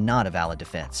law is not a valid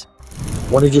defense.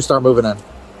 When did you start moving in?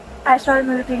 I started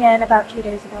moving in about 2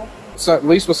 days ago. So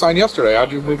lease was signed yesterday.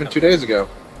 How'd you move in 2 days ago?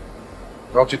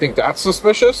 Don't you think that's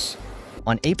suspicious?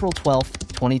 On April 12,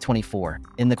 2024,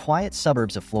 in the quiet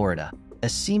suburbs of Florida, a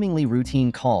seemingly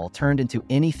routine call turned into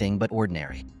anything but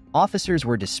ordinary. Officers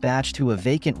were dispatched to a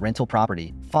vacant rental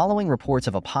property following reports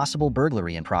of a possible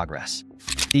burglary in progress.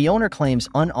 The owner claims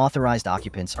unauthorized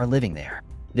occupants are living there.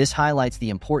 This highlights the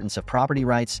importance of property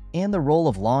rights and the role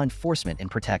of law enforcement in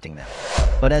protecting them.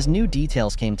 But as new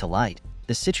details came to light,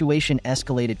 the situation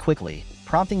escalated quickly,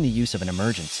 prompting the use of an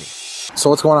emergency. So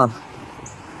what's going on?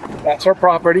 That's our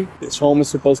property. This home is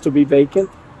supposed to be vacant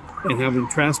and have them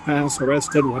trespassed,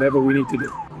 arrested, whatever we need to do.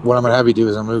 What I'm gonna have you do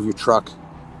is I'm gonna move your truck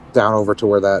down over to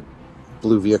where that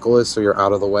blue vehicle is, so you're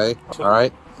out of the way. All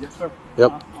right? Yes, sir.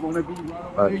 Yep. I'm gonna be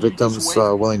right away. Victim's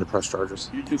willing to press charges.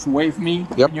 You just wave me.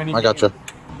 Yep, I got you.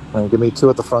 Give me 2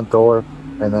 at the front door,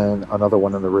 and then another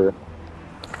one in the rear.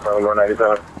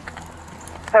 197.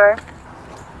 Sir?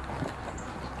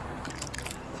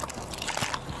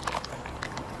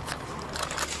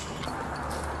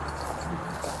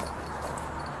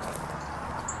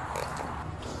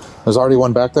 There's already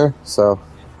one back there, so...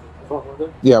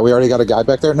 Yeah, we already got a guy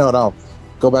back there? No.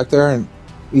 Go back there and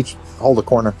each hold a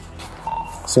corner.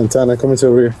 Santana, come into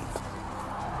over here.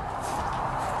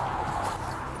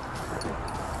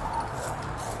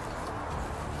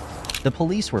 The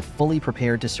police were fully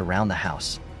prepared to surround the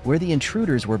house, where the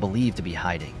intruders were believed to be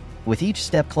hiding. With each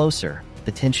step closer,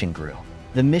 the tension grew.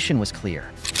 The mission was clear: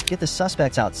 get the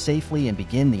suspects out safely and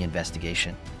begin the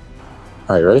investigation.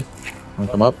 All right, ready? Want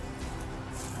to come up?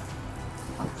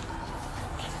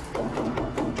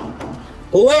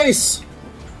 Police!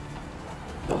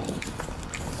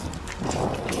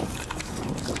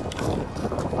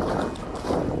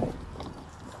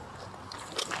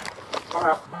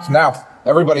 Now,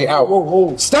 everybody out.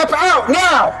 Whoa. Step out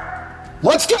now!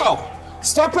 Let's go!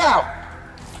 Step out!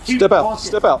 Step out.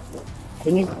 Step out.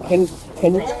 Can you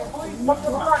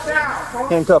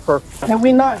Handcuff her. can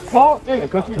we not talk?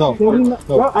 No.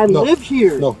 No, I live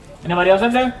here. No. Anybody else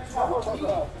in there?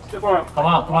 Come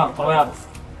on.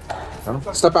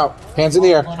 Step out. Hands in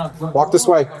the air. Walk this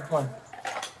way.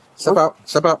 Step out.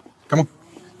 Step out. Come on.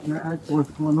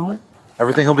 What's going on?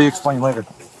 Everything will be explained later.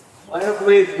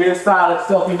 Please be silent,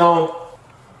 self known.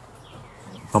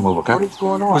 Don't move, okay? What's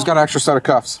going on? Who's got an extra set of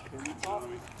cuffs?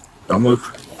 Don't move.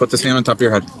 Put this hand on top of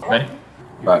your head. Ready?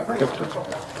 Right.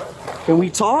 Can we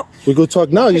talk? We go talk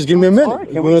now. Just give me a minute. Right,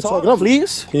 can we talk, now,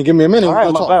 please? Can you give me a minute? All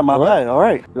right, my bad. All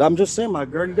right. I'm just saying, my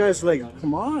girl, you guys, like,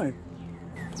 come on.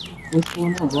 What's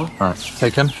going on, bro? All right.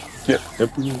 Take him. Yep.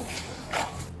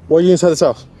 Why are you inside this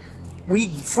house? We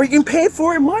freaking paid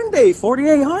for it Monday,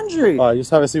 $4,800. All right, you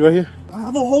just have a seat right here. I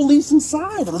have a whole lease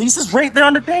inside. The lease is right there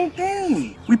on the dang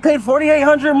thing. We paid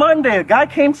 $4,800 Monday. A guy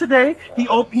came today. He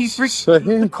freaked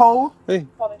the code. Hey.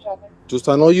 Just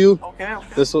I know you. Okay.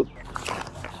 This will.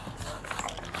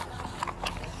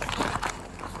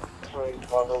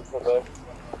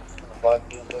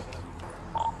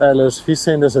 Liz, he's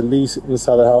saying there's a lease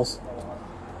inside the house.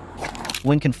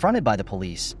 When confronted by the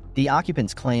police, the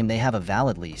occupants claim they have a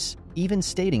valid lease, even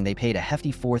stating they paid a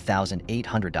hefty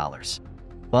 $4,800.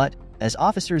 But as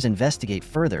officers investigate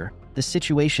further, the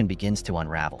situation begins to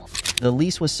unravel. The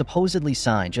lease was supposedly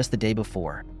signed just the day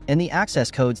before, and the access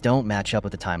codes don't match up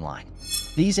with the timeline.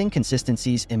 These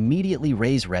inconsistencies immediately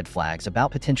raise red flags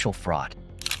about potential fraud.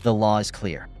 The law is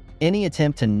clear. Any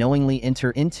attempt to knowingly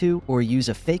enter into or use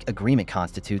a fake agreement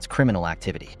constitutes criminal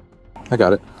activity. I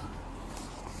got it.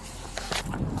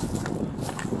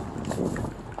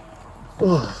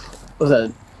 What's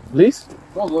that? Lease?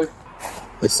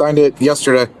 They signed it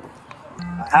yesterday.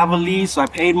 I have a lease, I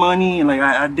paid money, and like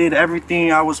I did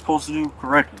everything I was supposed to do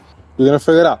correctly. We're gonna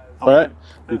figure it out. All right.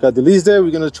 We got the lease there.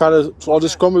 We're gonna try to all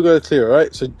this scrum. We're gonna clear. All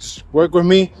right. So just work with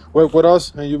me, work with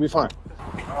us, and you'll be fine.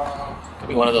 Could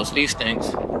be one of those lease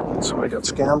things. Somebody got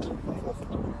scammed.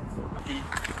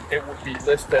 It would be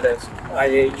listed as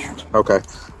IH. Okay.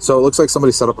 So it looks like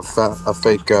somebody set up a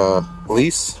fake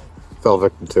lease, fell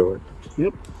victim to it.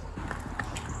 Yep.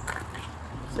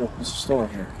 So what's the story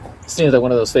here? Seems like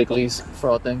one of those fake lease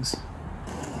fraud things.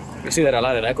 You see that a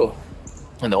lot in Echo.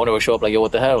 And the owner will show up like, yo,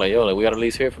 what the hell? Like, yo, like, we got a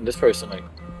lease here from this person. Like,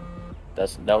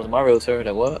 that was my realtor.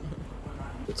 Like, what?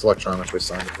 It's electronically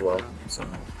signed as well. So.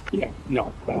 Yeah,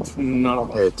 no, that's none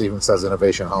of It even says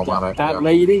Innovation Home on it. That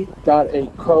lady got a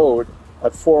code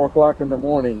at 4 o'clock in the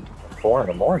morning. 4 in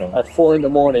the morning? At 4 in the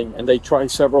morning, and they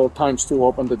tried several times to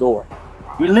open the door.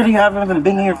 We literally haven't even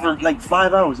been here for like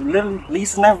 5 hours. We literally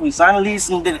leased and everything. We signed a lease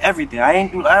and did everything. I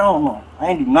don't know. I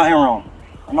ain't do nothing wrong.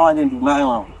 I know I didn't do nothing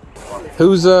wrong.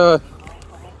 Who's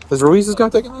is Ruiz's guy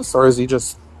taking this, or is he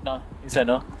just? No, he said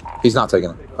no. He's not taking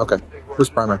it. Okay. Who's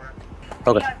primary?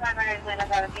 Okay.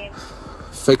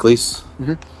 Fake lease.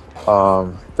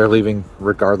 They're leaving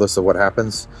regardless of what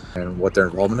happens and what their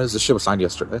enrollment is. This shit was signed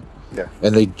yesterday. Yeah.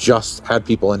 And they just had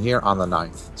people in here on the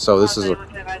 9th. So this is a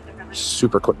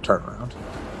super quick turnaround.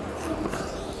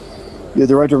 You have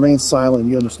the right to remain silent.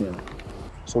 You understand.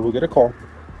 So we get a call.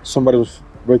 Somebody was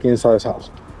breaking inside his house.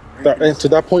 And to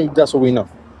that point, that's what we know.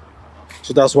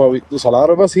 So that's why there's a lot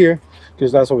of us here,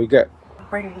 because that's what we get.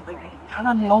 I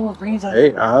don't know the reason.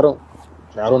 Hey, I don't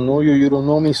know you. You don't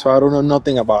know me, so I don't know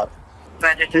nothing about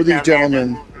it. Who are these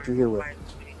gentlemen that you're here with? One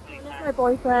is my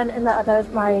boyfriend, and the other is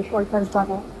my boyfriend's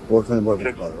brother. Boyfriend,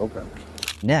 brother. Okay.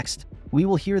 Next, we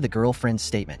will hear the girlfriend's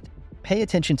statement. Pay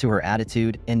attention to her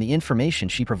attitude and the information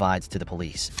she provides to the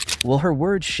police. Will her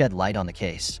words shed light on the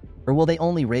case, or will they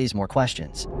only raise more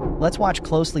questions? Let's watch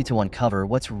closely to uncover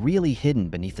what's really hidden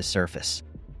beneath the surface.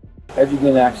 How did you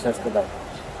get access to that?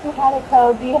 We had a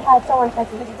code. We had someone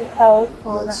text us the code.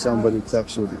 Somebody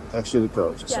text you the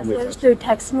code. Yes, it was through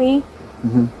text me.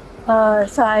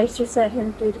 So I just sent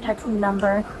him through the text me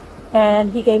number,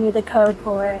 and he gave me the code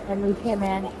for it, and we came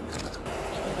in. I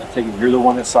take it you're the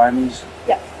one that signed these?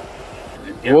 Yes.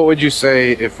 What would you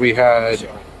say if we had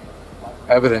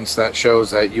evidence that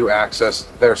shows that you accessed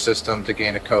their system to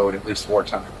gain a code at least 4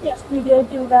 times? Yes, we did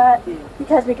do that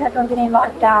because we kept on getting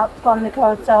locked out from the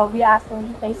code. So we asked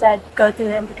them, they said, go through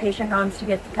the invitation homes to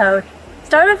get the code.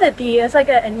 Started with a D. It's like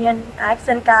an Indian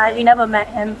accent guy. We never met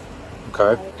him.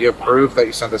 Okay. Do you have proof that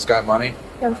you sent this guy money?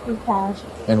 It was through cash.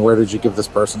 And where did you give this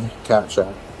person cash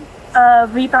at?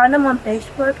 We found him on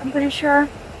Facebook, I'm pretty sure.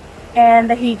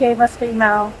 And he gave us the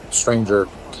email. Stranger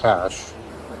cash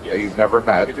that you've never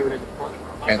met,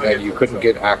 and then you couldn't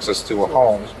get access to a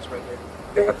home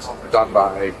that's done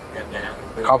by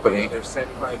a company.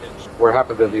 Where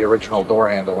happened to the original door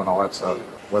handle and all that stuff?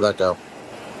 Where'd that go?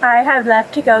 I had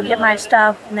left to go get my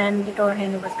stuff, and then the door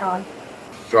handle was gone.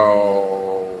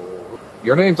 So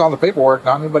your name's on the paperwork,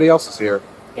 not anybody else is here.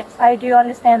 Yes, I do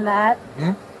understand that.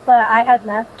 But I had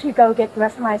left to go get the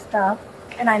rest of my stuff,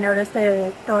 and I noticed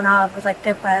the doorknob was like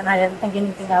different, and I didn't think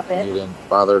anything of it. You didn't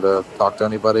bother to talk to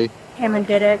anybody? Came and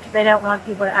did it because they don't want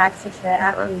people to access it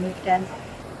after we moved in.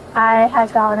 I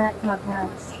had gotten it from my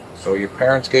parents. So your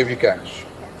parents gave you cash.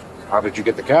 How did you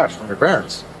get the cash from your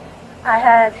parents?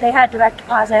 They had direct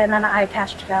deposit, and then I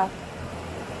cashed it out.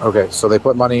 Okay, so they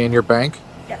put money in your bank?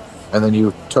 Yes. And then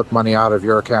you took money out of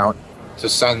your account to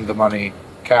send the money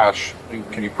cash.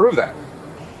 Can you prove that?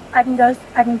 I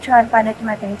can try and find it in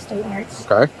my bank statements.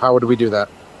 Okay, how would we do that?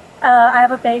 I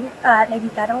have a bank, maybe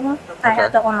better one. I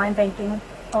have the online banking.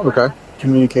 Okay.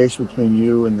 Communication between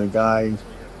you and the guy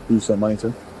who sent money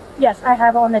to? Yes, I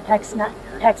have it on the text me.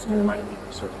 Text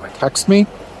me?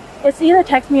 It's either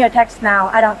text me or text now.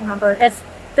 I don't remember.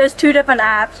 There's 2 different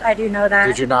apps. I do know that.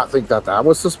 Did you not think that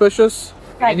was suspicious?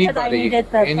 Like, 'cause I needed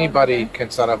the phone Anybody number.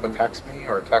 can set up a text me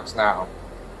or a text now.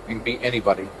 You can be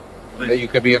anybody that you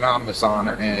could be anonymous on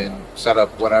and set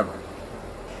up whatever.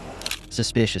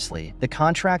 Suspiciously, the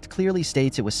contract clearly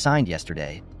states it was signed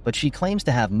yesterday, but she claims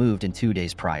to have moved in 2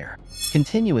 days prior.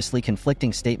 Continuously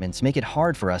conflicting statements make it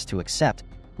hard for us to accept,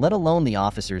 let alone the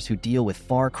officers who deal with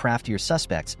far craftier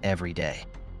suspects every day.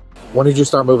 When did you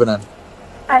start moving in?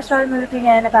 I started moving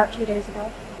in about 2 days ago.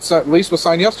 So lease was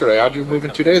signed yesterday. How'd you move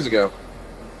in 2 days ago?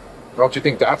 Don't you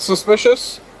think that's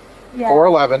suspicious? Yeah.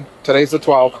 4/11. Today's the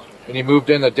 12th, and you moved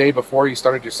in the day before you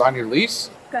started to sign your lease.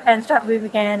 Go ahead and start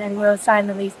moving in, and we'll sign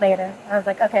the lease later. I was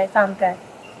like, okay, sounds good.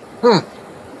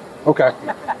 Okay.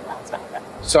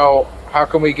 So how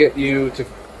can we get you to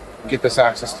get this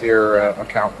access to your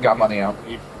account? Got money out.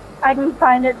 I can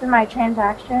find it through my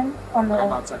transaction on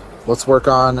the. Let's work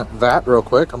on that real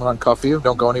quick. I'm gonna uncuff you.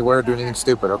 Don't go anywhere or do anything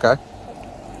stupid, okay?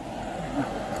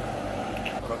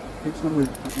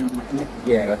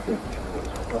 Yeah, that's it.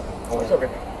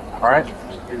 All right.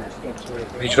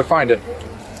 I need you to find it.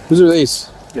 Who's your lease?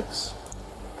 Yes.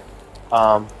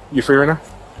 You free right now?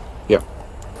 Yeah.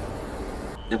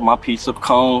 If my piece of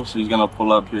cones, he's gonna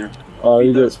pull up here. Oh,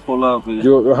 you did. Pull up.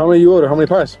 How many you order? How many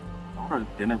pies? For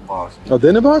dinner box. A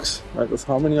dinner box? Like, that's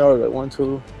how many are like 1,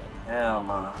 2? Hell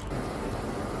no.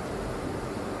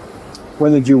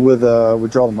 When did you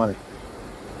withdraw the money?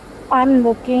 I'm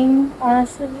looking,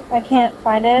 honestly. I can't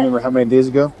find it. Remember how many days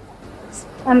ago?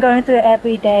 I'm going through it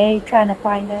every day trying to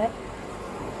find it.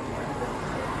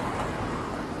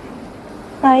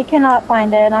 I cannot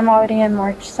find it. I'm already in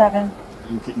March 7th.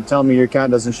 You can tell me your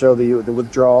account doesn't show the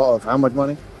withdrawal of how much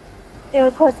money? It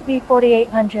was supposed to be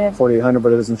 4,800. 4,800,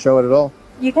 but it doesn't show it at all.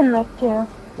 You can look too.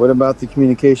 What about the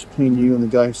communication between you and the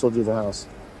guy who sold you the house?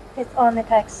 It's on the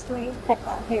text stream.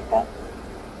 Here, go.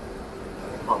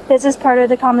 This is part of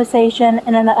the conversation,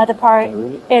 and then the other part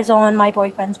is on my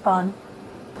boyfriend's phone.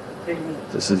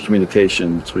 This is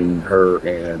communication between her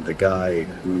and the guy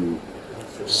who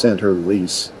sent her the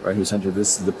lease, right? Who sent her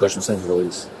this? The person who sent her the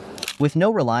lease. With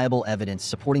no reliable evidence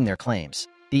supporting their claims,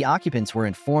 the occupants were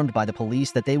informed by the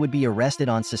police that they would be arrested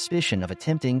on suspicion of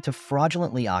attempting to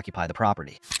fraudulently occupy the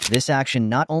property. This action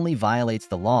not only violates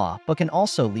the law, but can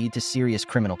also lead to serious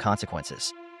criminal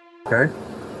consequences. Okay.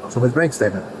 So his bank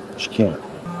statement. She can't.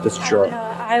 That's true.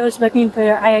 I was looking for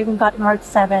it. I even got March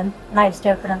 7th, and I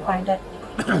still couldn't find it.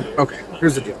 Okay,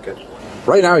 here's the deal, kid.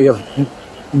 Right now you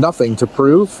have nothing to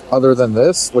prove other than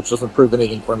this, which doesn't prove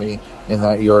anything for me in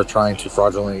that you're trying to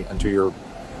fraudulently enter your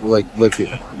live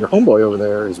here. Your homeboy over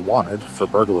there is wanted for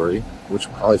burglary,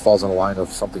 which probably falls in the line of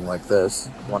something like this.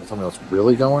 You want to tell me what's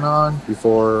really going on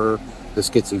before this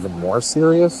gets even more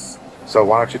serious? So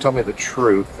why don't you tell me the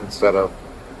truth instead of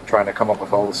trying to come up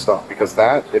with all this stuff? Because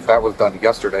that, if that was done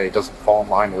yesterday, it doesn't fall in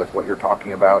line with what you're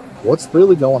talking about. What's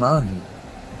really going on here?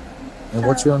 And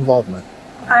what's your involvement?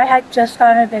 I had just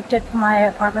gotten evicted from my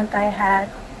apartment that I had,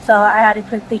 so I had to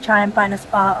quickly try and find a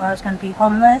spot or I was going to be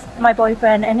homeless. My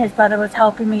boyfriend and his brother was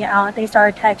helping me out. They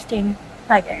started texting,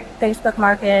 like Facebook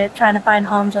Market, trying to find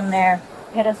homes on there.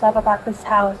 Hit us up about this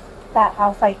house, that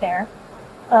house right there.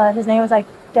 His name was like,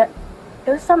 it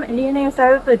was some Indian name,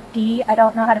 started with a D. I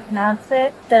don't know how to pronounce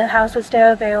it. The house was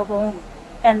still available,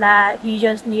 and that he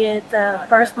just needed the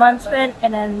first month's rent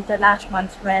and then the last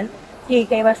month's rent. He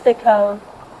gave us the code,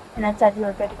 and then said we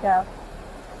were good to go.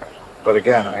 But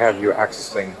again, I have you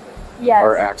accessing, Yes.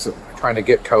 or trying to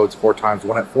get codes 4 times,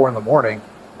 one at 4 in the morning,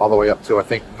 all the way up to, I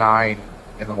think, 9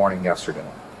 in the morning yesterday.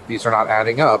 These are not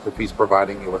adding up if he's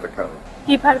providing you with a code.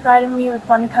 He provided me with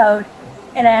one code,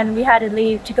 and then we had to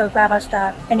leave to go grab our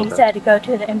stuff. And he said to go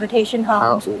to the invitation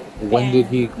home. When did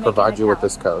he provide you with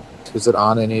this code? Is it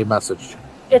on any message?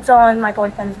 It's on my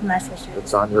boyfriend's message.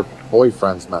 It's on your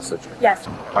boyfriend's message. Yes.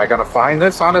 Am I going to find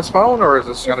this on his phone, or is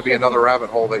this going to be another rabbit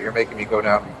hole that you're making me go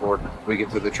down before we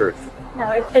get to the truth? No,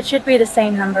 it should be the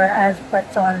same number as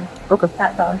what's on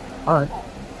that phone. All right.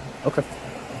 Okay.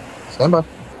 Stand by.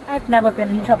 I've never been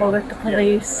in trouble with the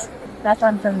police. That's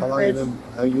on some. How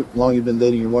long you been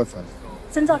dating your boyfriend?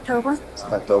 Since October.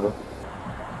 October.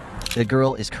 The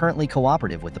girl is currently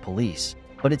cooperative with the police,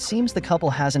 but it seems the couple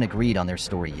hasn't agreed on their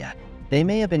story yet. They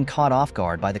may have been caught off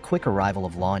guard by the quick arrival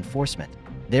of law enforcement.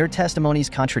 Their testimonies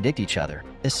contradict each other,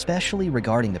 especially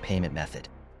regarding the payment method.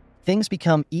 Things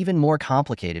become even more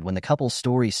complicated when the couple's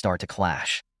stories start to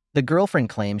clash. The girlfriend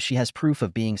claims she has proof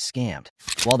of being scammed,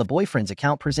 while the boyfriend's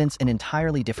account presents an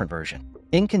entirely different version.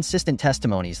 Inconsistent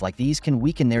testimonies like these can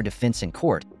weaken their defense in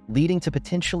court, leading to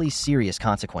potentially serious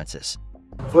consequences.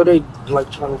 What are they like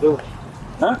trying to do?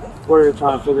 Huh? What are they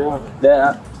trying to figure out?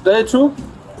 That true?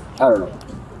 I don't know.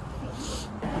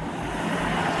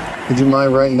 Would you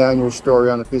mind writing down your story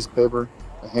on a piece of paper?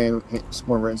 I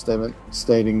sworn written statement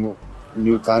stating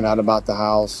you found out about the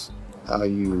house, how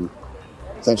you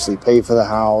essentially paid for the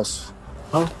house.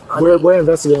 Huh? We're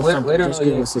investigating something. We don't Just know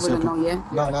give yet. us a We don't second. know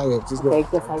yet? No, not yet. Just go.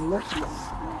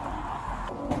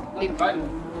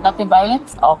 Nothing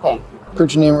violent? Okay.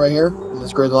 Put your name right here in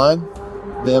this grid line.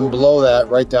 Then below that,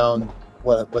 write down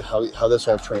how this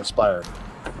all transpired.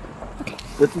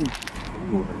 Yo,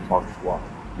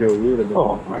 we would have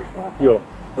been. Yo,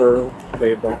 Earl,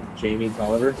 Fayetteville, Jamie,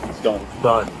 Oliver, it's done.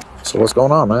 Done. So what's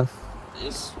going on, man?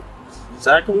 It's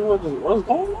exactly what's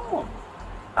going on.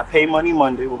 I paid money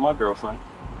Monday with my girlfriend.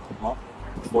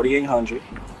 $4,800.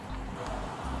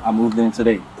 I moved in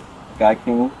today. Guy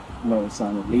came,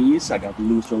 signed a lease. I got the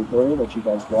lease right there that you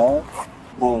guys got.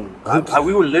 Boom.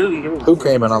 We were literally here. Who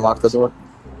came and unlocked the door?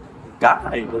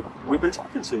 Guy that we've been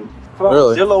talking to.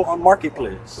 Really? Zillow on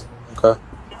Marketplace. Okay.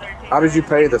 How did you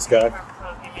pay this guy?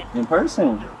 In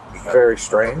person. Very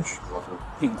strange.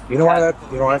 You know why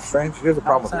that's strange? He has a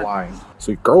problem with lying.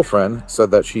 So your girlfriend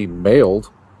said that she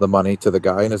mailed the money to the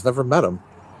guy and has never met him.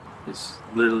 It's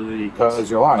literally because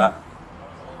you're lying.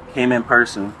 Came in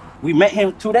person. We met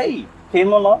him today.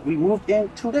 Came along. We moved in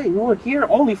today. We were here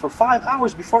only for 5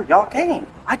 hours before y'all came.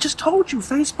 I just told you,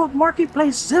 Facebook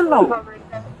Marketplace, Zillow.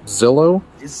 Zillow?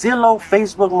 Zillow,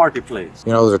 Facebook Marketplace.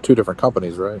 You know, those are two different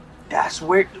companies, right? That's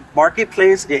where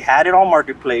Marketplace. It had it on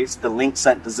Marketplace. The link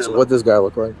sent to Zillow. So what does this guy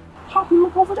look like? How do you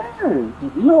look over there?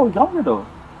 You know, younger though.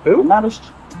 Who? Not a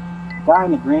guy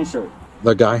in the green shirt.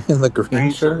 The guy in the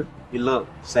green shirt? You look,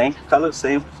 same color,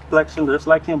 same complexion, just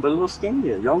like him, but a little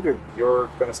skinnier, younger. You're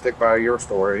gonna stick by your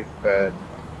story that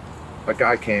a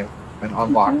guy came and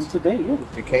unlocked. Today, yeah.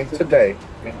 He came today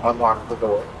and unlocked the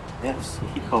door. Yes,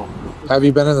 he called. Have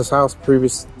you been in this house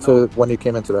previous to when you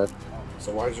came in today?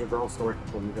 So why is your girl's story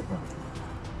completely different?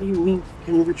 What do you mean?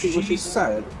 Can you repeat what She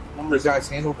said you guys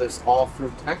handled this all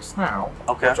through text now,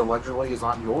 which allegedly is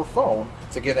on your phone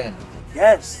to get in.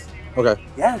 Yes. Okay.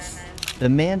 Yes. The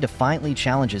man defiantly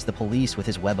challenges the police with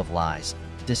his web of lies,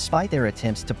 despite their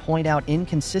attempts to point out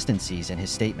inconsistencies in his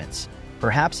statements.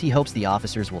 Perhaps he hopes the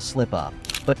officers will slip up,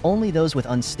 but only those with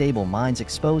unstable minds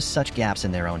expose such gaps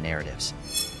in their own narratives.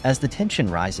 As the tension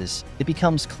rises, it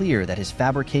becomes clear that his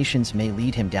fabrications may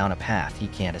lead him down a path he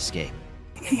can't escape.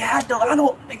 He had to. I don't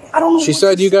know. She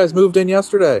said you guys moved in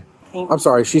yesterday. I'm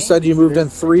sorry. She said you moved in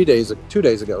 2 days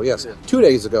ago. Yes, 2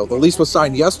 days ago. The lease was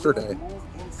signed yesterday.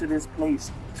 Into this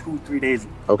place 2-3 days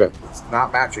ago. Okay. It's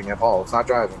not matching at all. It's not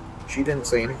driving. She didn't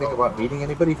say anything about meeting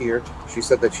anybody here. She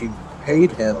said that she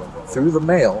paid him through the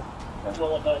mail. That's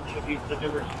what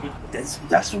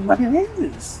it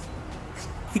is.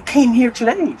 He came here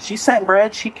today. She sent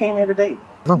bread. She came here today.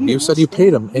 No, you said you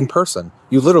paid him in person.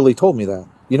 You literally told me that.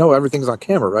 You know everything's on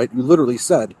camera, right? You literally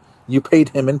said you paid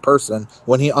him in person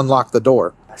when he unlocked the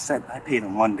door. I said I paid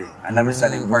him one day. I never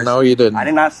said in person. No, you didn't. I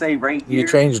did not say right here. You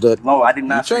changed it. No, I did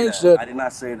not You say changed that. it. I did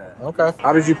not say that. Okay.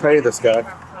 How did you pay this guy?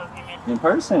 In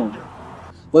person.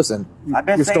 Listen, I've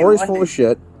been your saying story's one full day. of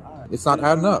shit. It's not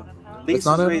adding up. Lease It's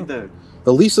not is adding right up. there.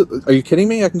 The lease, are you kidding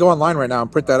me? I can go online right now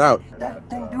and print that out. Then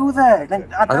do that.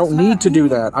 I don't need to do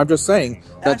that. I'm just saying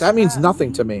that means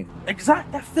nothing to me.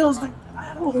 Exact. That feels like,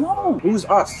 I don't know. Who's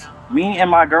us? Me and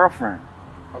my girlfriend.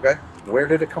 Okay. Where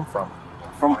did it come from?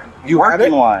 From You had it?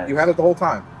 working wise. You had it the whole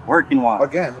time? Working wise.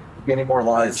 Again, any more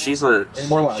lies? She's Any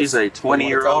more lies? a Do you wanna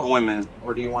 20-year-old tell? woman.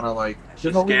 Or do you want to like...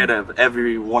 She's scared of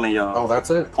every one of y'all. Oh, that's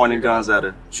it? Pointing guns at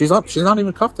her. She's not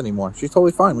even cuffed anymore. She's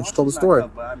totally fine when she told the story.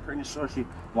 But I'm pretty sure she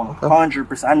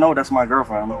 100%. I know that's my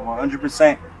girlfriend. I'm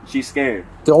 100%. She's scared.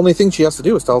 The only thing she has to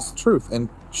do is tell us the truth. And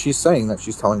she's saying that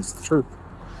she's telling us the truth.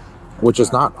 Which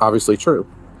is not obviously true.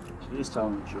 She's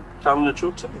telling the truth. Telling the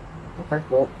truth too. Okay,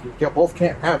 well, you both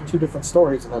can't have two different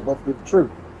stories and they both be the truth.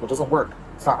 It doesn't work.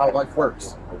 It's not how life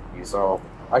works. So,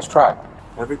 nice try.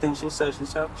 Everything she says,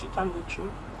 she's telling the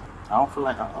truth. I don't feel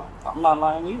like I'm not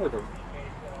lying either.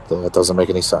 Though. That doesn't make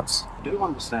any sense. I do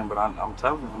understand, but I'm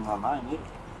telling you, I'm not lying either.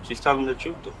 She's telling the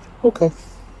truth though. Okay.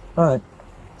 All right.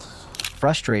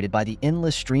 Frustrated by the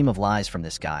endless stream of lies from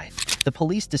this guy, the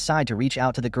police decide to reach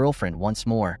out to the girlfriend once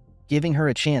more, giving her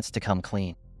a chance to come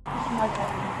clean.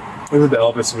 We moved to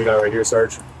Elvis and we got it right here,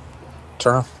 Sarge.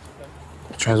 Turn on.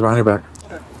 Transfer behind your back.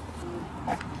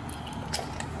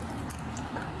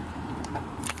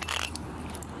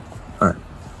 All right.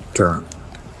 Turn on.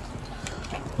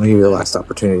 I'm gonna give you the last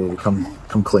opportunity to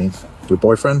come clean. Your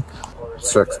boyfriend,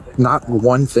 not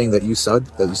one thing that you said,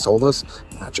 that you told us,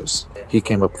 matches. He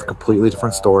came up with a completely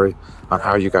different story on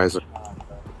how you guys are.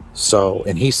 So,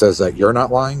 and he says that you're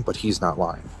not lying, but he's not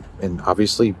lying. And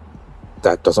obviously,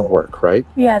 that doesn't work, right?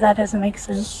 Yeah, that doesn't make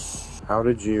sense. How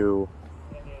did you...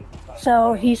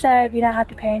 So he said we don't have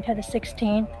to pay until the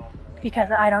 16th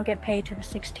because I don't get paid to the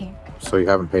 16th. So you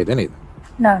haven't paid anything?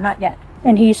 No, not yet.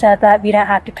 And he said that we didn't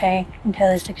have to pay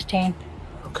until the 16th.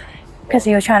 Okay. Because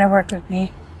he was trying to work with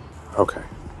me. Okay.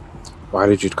 Why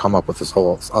did you come up with this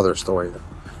whole other story then?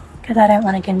 Because I didn't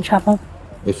want to get in trouble.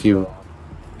 If you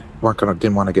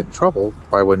didn't want to get in trouble,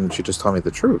 why wouldn't you just tell me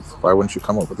the truth? Why wouldn't you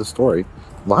come up with a story?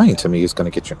 Lying to me is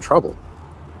going to get you in trouble.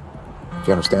 Do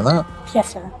you understand that?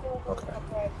 Yes, sir. Okay.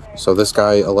 So this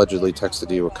guy allegedly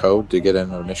texted you a code to get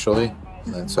in initially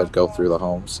and then said go through the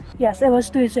homes. Yes, it was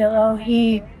through Zillow.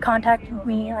 He contacted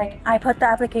me, like, I put the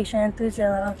application in through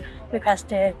Zillow,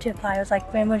 requested to apply. I was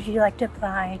like, when would you like to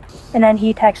apply? And then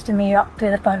he texted me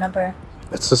through the phone number.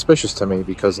 It's suspicious to me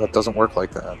because that doesn't work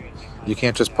like that. You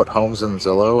can't just put homes in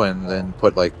Zillow and then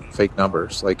put like fake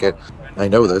numbers. I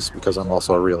know this because I'm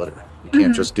also a realtor. You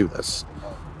can't just do this.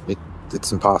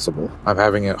 It's impossible. I'm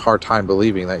having a hard time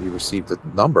believing that you received the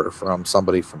number from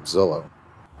somebody from Zillow.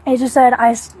 He just said,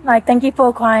 thank you for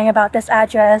inquiring about this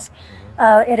address.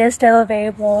 It is still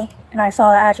available. And I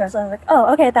saw the address. I was like,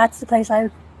 oh, okay, that's the place I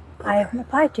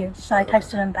applied to. So I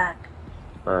texted him back.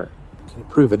 All right. Can you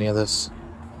prove any of this?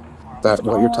 That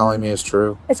what you're telling me is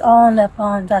true? It's all on the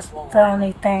phone. That's the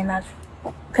only thing. That's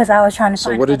because I was trying to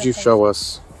find. So what did you show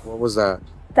us? What was that?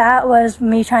 That was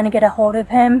me trying to get a hold of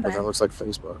him. But that looks like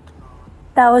Facebook.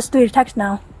 That was through text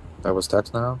now. That was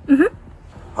text now? Mm-hmm.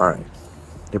 All right.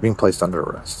 You're being placed under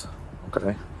arrest.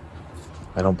 Okay?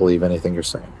 I don't believe anything you're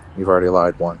saying. You've already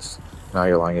lied once. Now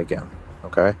you're lying again.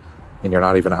 Okay? And you're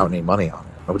not even out any money on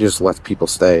it. Nobody just lets people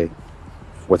stay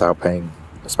without paying,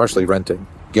 especially renting.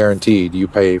 Guaranteed you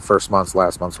pay first month's,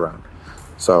 last month's rent.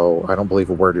 So I don't believe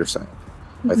a word you're saying.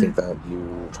 I think that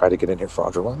you try to get in here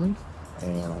fraudulently,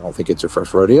 and I don't think it's your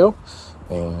first rodeo,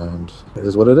 and it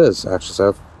is what it is. Actions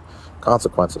have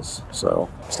consequences. So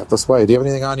step this way. Do you have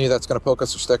anything on you that's going to poke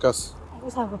us or stick us? I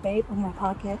just have a vape in my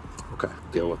pocket. Okay,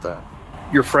 deal with that.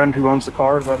 Your friend who owns the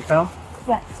car is out of town?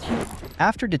 Yes.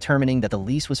 After determining that the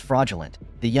lease was fraudulent,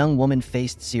 the young woman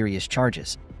faced serious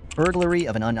charges: burglary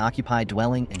of an unoccupied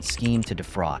dwelling and scheme to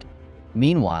defraud.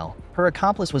 Meanwhile, her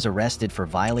accomplice was arrested for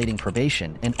violating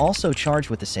probation and also charged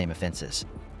with the same offenses.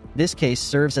 This case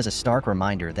serves as a stark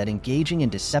reminder that engaging in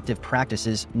deceptive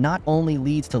practices not only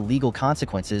leads to legal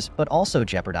consequences, but also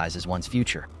jeopardizes one's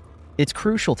future. It's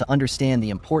crucial to understand the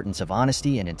importance of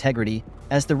honesty and integrity,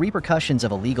 as the repercussions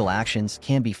of illegal actions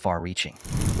can be far-reaching.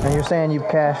 And you're saying you've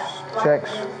cashed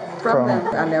checks from them?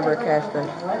 I never cashed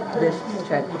this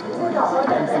check before.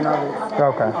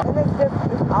 Okay.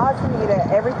 It's odd to me that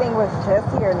everything was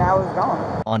just here and now it's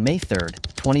gone. On May 3rd,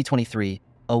 2023,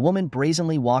 a woman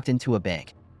brazenly walked into a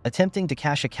bank, attempting to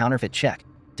cash a counterfeit check,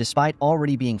 despite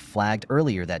already being flagged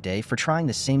earlier that day for trying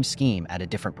the same scheme at a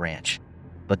different branch.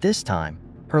 But this time,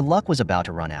 her luck was about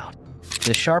to run out.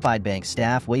 The sharp-eyed bank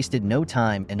staff wasted no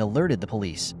time and alerted the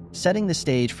police, setting the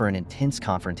stage for an intense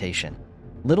confrontation.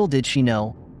 Little did she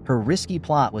know, her risky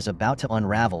plot was about to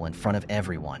unravel in front of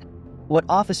everyone. What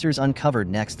officers uncovered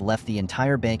next left the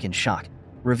entire bank in shock,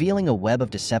 revealing a web of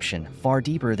deception far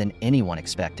deeper than anyone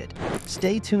expected.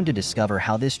 Stay tuned to discover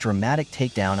how this dramatic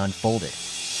takedown unfolded.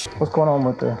 What's going on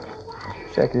with the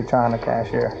check you're trying to cash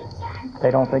here?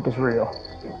 They don't think it's real.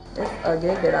 It's a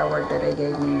gig that I worked that they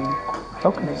gave me.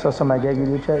 Okay, so somebody gave you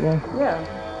the check then?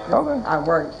 Yeah. Okay. I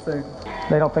worked, so.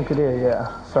 They don't think it is,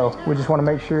 yeah. So we just want to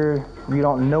make sure you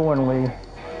don't knowingly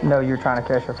know you're trying to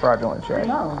cash a fraudulent check.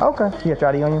 No. Okay. You got your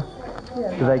ID on you?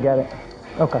 Yeah. Do they get it?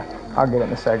 Okay. I'll get it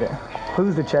in a second.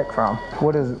 Who's the check from?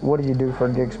 What do you do for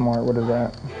Gig Smart? What is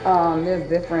that? There's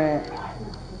different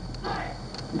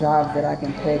jobs that I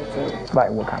can pick to.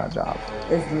 Like what kind of jobs?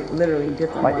 It's literally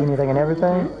different. Like anything and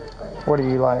everything? What do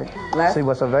you like? See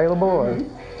what's available or?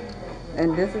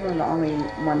 And this isn't the only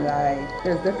one that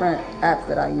there's different apps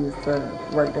that I use to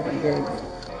work different gigs.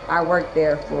 I worked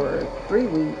there for 3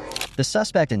 weeks. The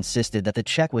suspect insisted that the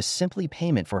check was simply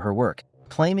payment for her work,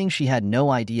 claiming she had no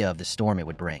idea of the storm it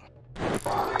would bring.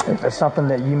 If it's something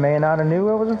that you may not have knew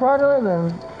it was a fraudulent,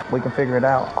 then we can figure it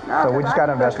out. No, so we just got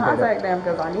to investigate it. Contact them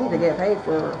because I need to get paid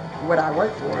for what I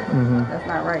work for. That's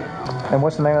not right. And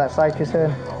what's the name of that site you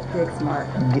said? Gig Smart.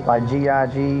 Like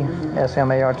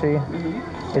GIGSMART?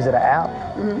 Is it an app?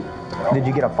 Did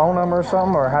you get a phone number or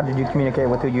something, or how did you communicate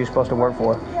with who you're supposed to work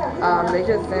for? They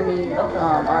just send me all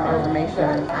the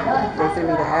information. They send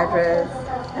me the address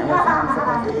and what time I'm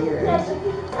supposed to be there.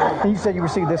 And you said you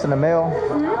received this in the mail,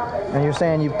 and you're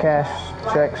saying you've cashed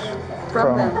checks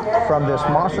from this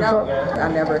monster truck? I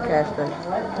never cashed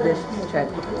this check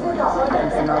before.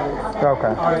 It's another.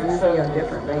 Okay. It's usually a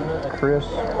different bank. Chris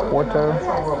Porto.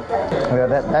 Yeah,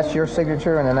 that's your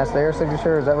signature, and then that's their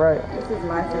signature. Is that right? This is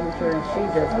my signature, and she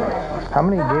just works. How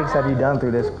many gigs have you done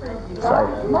through this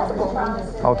site? Multiple.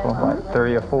 Multiple, like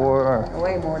 3 or 4? Or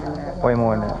Way more than that. way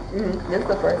more than that. This is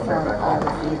the first time I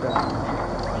received a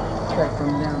check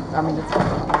from them. I mean, it's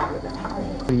with them.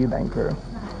 Who do you bank through?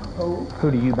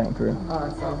 Who do you bank through? It's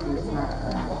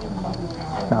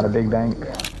Not a big bank.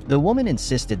 The woman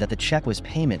insisted that the check was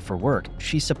payment for work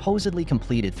she supposedly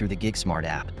completed through the GigSmart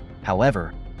app.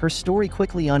 However, her story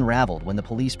quickly unraveled when the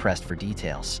police pressed for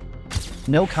details.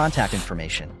 No contact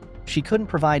information. She couldn't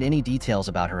provide any details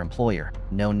about her employer,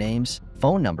 no names,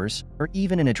 phone numbers, or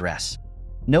even an address.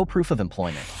 No proof of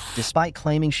employment. Despite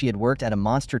claiming she had worked at a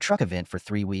monster truck event for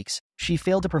 3 weeks, she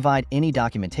failed to provide any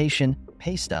documentation,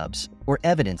 pay stubs, or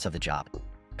evidence of the job.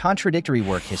 Contradictory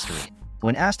work history.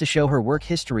 When asked to show her work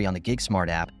history on the GigSmart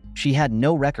app, she had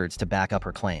no records to back up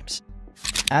her claims.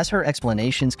 As her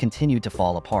explanations continued to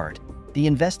fall apart, the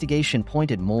investigation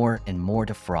pointed more and more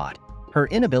to fraud. Her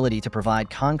inability to provide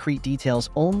concrete details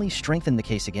only strengthened the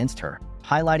case against her,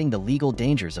 highlighting the legal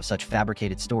dangers of such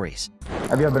fabricated stories.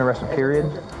 Have you ever been arrested, period?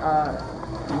 Yes.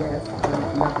 It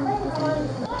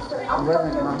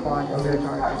wasn't my fault. I just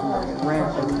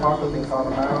ran from the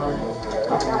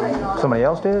police. Somebody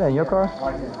else did in your car?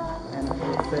 And the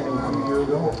police said it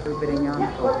was forbidden young.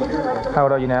 How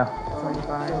old are you now?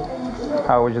 25.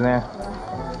 How old was you then?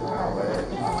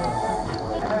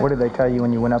 What did they tell you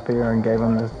when you went up here and gave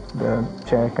them the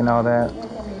check and all that? I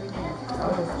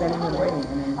was just standing here waiting,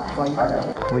 and then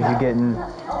Was you getting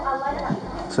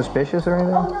suspicious or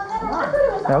anything?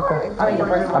 Okay. I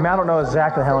mean, I don't know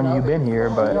exactly how long you've been here,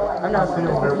 but... I'm not, it's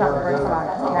not the first time I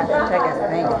had to check at the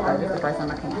bank. This is the first time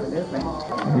I came to this bank.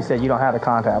 You said you don't have the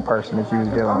contact person that you was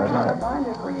dealing with, right?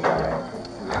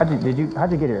 How'd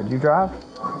you get here? Did you drive?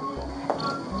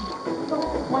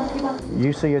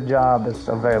 You see a job that's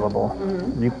available,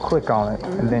 you click on it,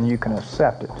 and then you can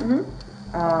accept it.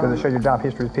 Does it show your job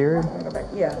history period?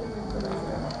 Yeah.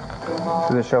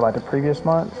 Does it show like the previous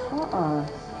month?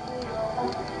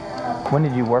 When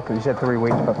did you work? You said 3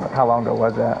 weeks, but how long ago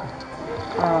was that?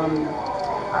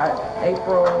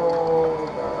 April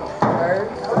 3rd.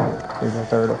 April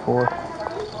 3rd or 4th.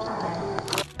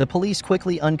 The police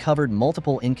quickly uncovered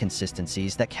multiple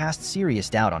inconsistencies that cast serious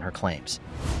doubt on her claims.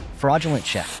 Fraudulent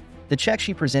check. The check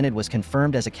she presented was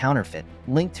confirmed as a counterfeit,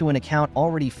 linked to an account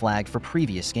already flagged for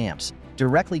previous scams,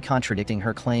 directly contradicting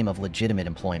her claim of legitimate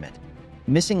employment.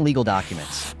 Missing legal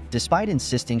documents. Despite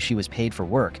insisting she was paid for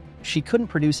work, she couldn't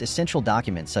produce essential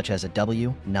documents such as a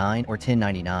W-9 or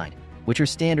 1099, which are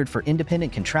standard for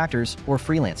independent contractors or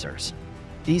freelancers.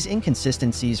 These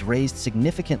inconsistencies raised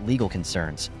significant legal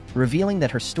concerns, revealing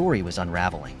that her story was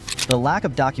unraveling. The lack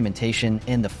of documentation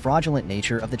and the fraudulent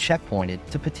nature of the check pointed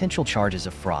to potential charges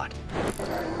of fraud.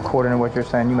 According to what you're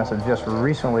saying, you must have just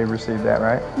recently received that,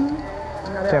 right?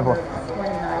 Temple.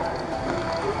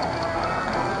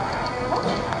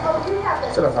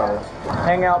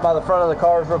 Hang out by the front of the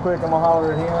cars real quick. I'm gonna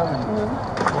holler at him and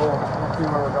we'll see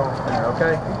where we're going from there,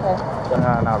 okay?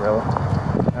 Not really.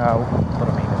 What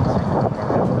I mean is,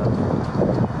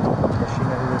 does she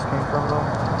know who this came from though?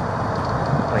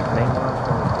 Like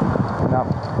name-wise? No.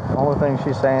 The only thing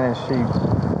she's saying is she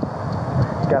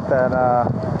got that,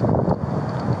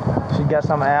 she got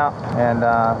something out and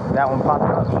that one popped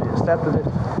up. She accepted it.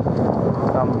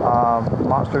 Some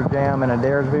monster jam in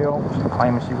Adairsville. She's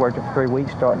claiming she worked it for 3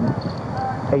 weeks starting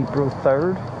April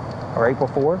 3rd or April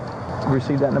 4th.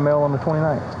 Received that in the mail on the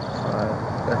 29th.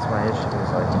 That's my issue.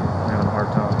 It's like I'm having a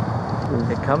hard time.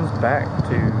 It comes back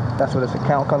to... That's what this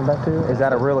account comes back to? Is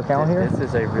that a real account here? This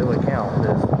is a real account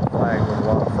that's flagged with a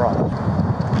lot of fraud.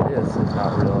 This is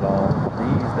not real at all.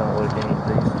 These don't look any...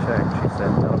 These checks, she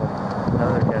said, none of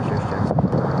their cashier's checks.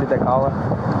 Did they call her?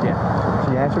 Yeah.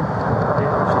 She answered?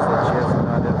 Yeah, she said she has no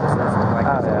idea if this is like I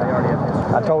said, they already have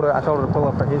history. I told her to pull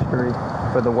up her history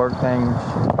for the work thing.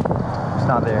 It's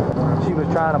not there. She was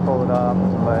trying to pull it up,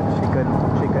 but she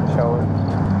couldn't show it.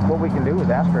 What we can do is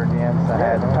ask her again.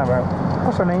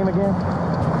 What's her name again?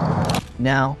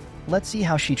 Now, let's see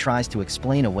how she tries to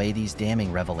explain away these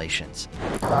damning revelations.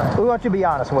 We want you to be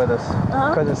honest with us,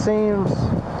 because it seems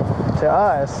to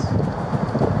us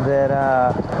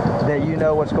that you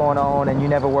know what's going on and you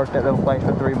never worked at the place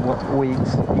for 3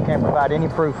 weeks. You can't provide any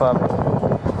proof of it.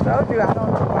 Told you I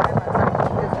don't know why my time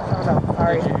isn't showing up.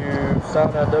 Sorry. Did you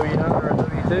sign a W-9 or a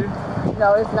W-2?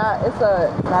 No, it's not. It's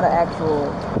not an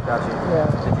actual. Got you. Yeah.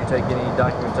 Did you take any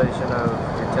documentation of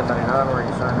your 1099 where you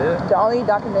signed it? The only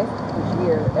documentation is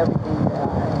here, everything that I.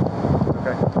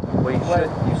 Okay. Well, you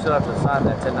still have to sign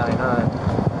that 1099.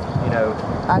 You know.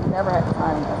 I've never had to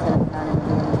sign a 1099 in the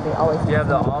beginning. They always. Do you have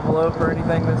the envelope or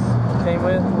anything this came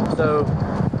with? So,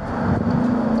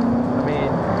 I mean,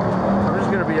 I'm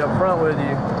just gonna be upfront with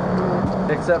you.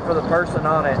 except for the person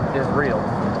on it is real.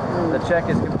 The check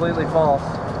is completely false.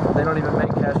 They don't even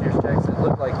make cashier's checks that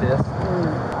look like this.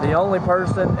 The only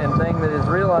person and thing that is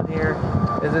real on here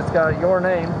is it's got your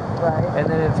name, and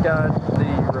then it's got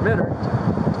the remitter.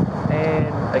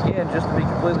 And again, just to be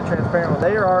completely transparent,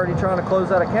 they are already trying to close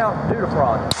that account due to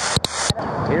fraud.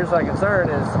 Here's my concern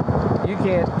is you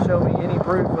can't show me any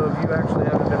proof of you actually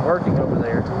having been working over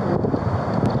there.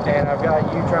 And I've got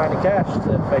you trying to cash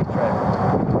the fake check,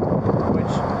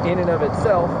 which in and of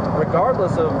itself,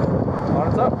 regardless of on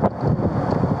its own,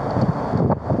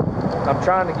 I'm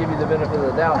trying to give you the benefit of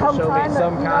the doubt to show me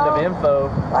some kind of info.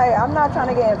 Like, I'm not trying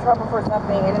to get in trouble for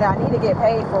something, and I need to get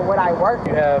paid for what I work.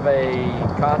 You have a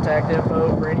contact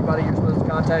info for anybody you're supposed to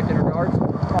contact in regards?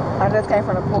 I just came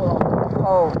from the pool.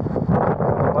 Oh.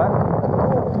 What?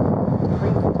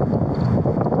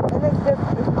 And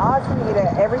it's odd to me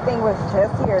that everything was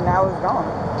just here, now it's gone.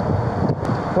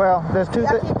 Well, there's two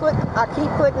I keep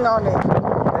clicking on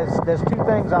it. There's two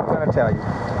things I'm going to tell you.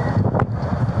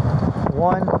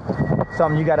 One,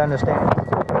 something you got to understand.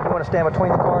 You want to stand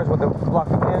between the cars with the block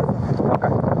again?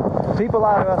 Okay. People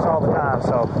lie to us all the time,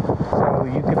 so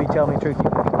you could be telling me the truth.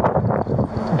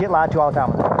 You get lied to all the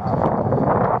time.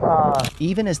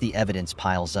 Even as the evidence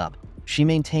piles up, she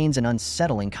maintains an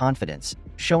unsettling confidence,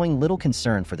 showing little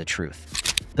concern for the truth.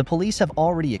 The police have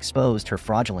already exposed her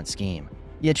fraudulent scheme,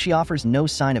 yet she offers no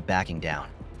sign of backing down.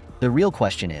 The real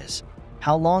question is,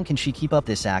 how long can she keep up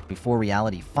this act before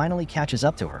reality finally catches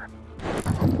up to her?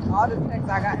 All the checks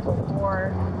I got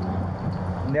before.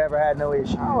 Never had no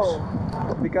issues. Oh.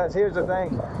 Because here's the thing,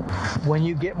 when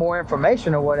you get more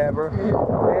information or whatever,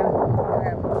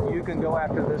 then you can go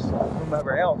after this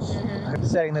whomever else,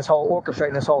 setting this whole,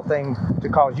 orchestrating this whole thing to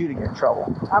cause you to get in trouble.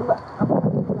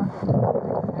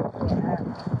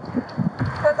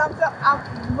 Because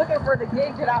I'm looking for the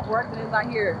gig that I worked in, like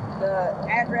here, the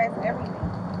address, everything.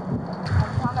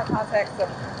 I'm trying to contact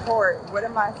support. What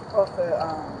am I supposed to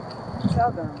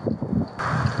tell them?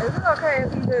 Is it okay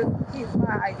if he just keeps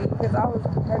my ID? Because I was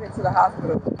headed to the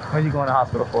hospital. What are you going to the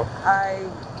hospital for? I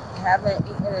haven't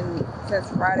eaten since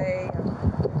Friday.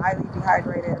 I'm highly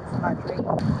dehydrated. It's my drink.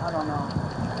 I don't know.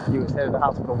 You was headed to the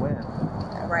hospital when?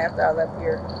 Right after I left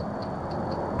here.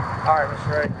 All right, Mr.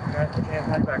 Ray, you can't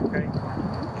head back, okay?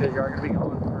 Because you are going to be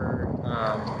going for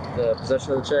the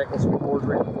possession of the check. Let's record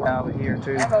right out here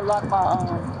too. I haven't locked my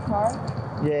car.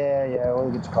 Yeah, we'll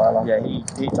get your car locked. Yeah, he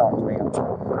talked to me.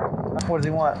 What does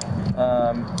he want?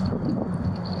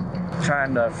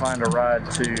 Trying to find a ride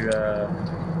to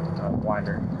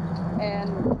Winder. And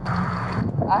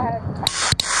I had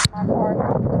my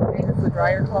car changes the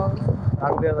dryer clothes.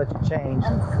 I'll be able to let you change.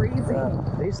 I'm freezing.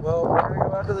 Well, we're going to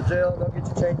go out to the jail. They'll get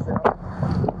you changed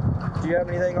out. Do you have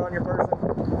anything on your person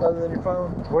other than your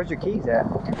phone? Where's your keys at?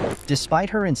 Despite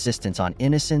her insistence on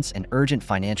innocence and urgent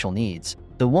financial needs,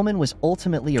 the woman was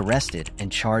ultimately arrested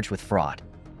and charged with fraud.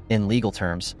 In legal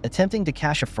terms, attempting to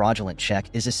cash a fraudulent check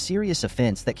is a serious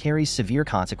offense that carries severe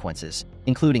consequences,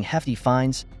 including hefty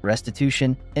fines,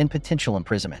 restitution, and potential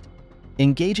imprisonment.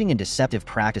 Engaging in deceptive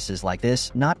practices like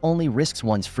this not only risks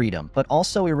one's freedom, but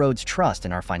also erodes trust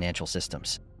in our financial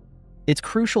systems. It's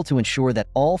crucial to ensure that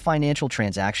all financial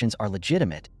transactions are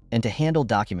legitimate and to handle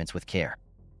documents with care.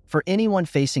 For anyone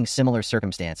facing similar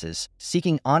circumstances,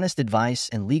 seeking honest advice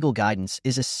and legal guidance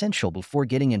is essential before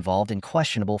getting involved in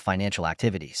questionable financial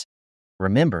activities.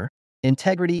 Remember,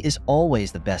 integrity is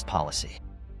always the best policy.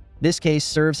 This case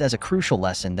serves as a crucial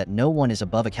lesson that no one is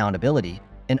above accountability,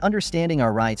 and understanding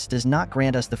our rights does not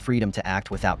grant us the freedom to act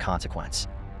without consequence.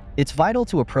 It's vital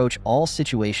to approach all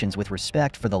situations with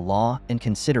respect for the law and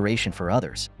consideration for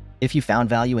others. If you found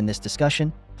value in this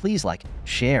discussion, please like,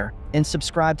 share, and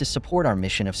subscribe to support our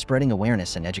mission of spreading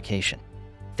awareness and education.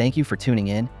 Thank you for tuning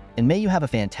in, and may you have a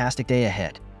fantastic day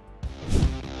ahead.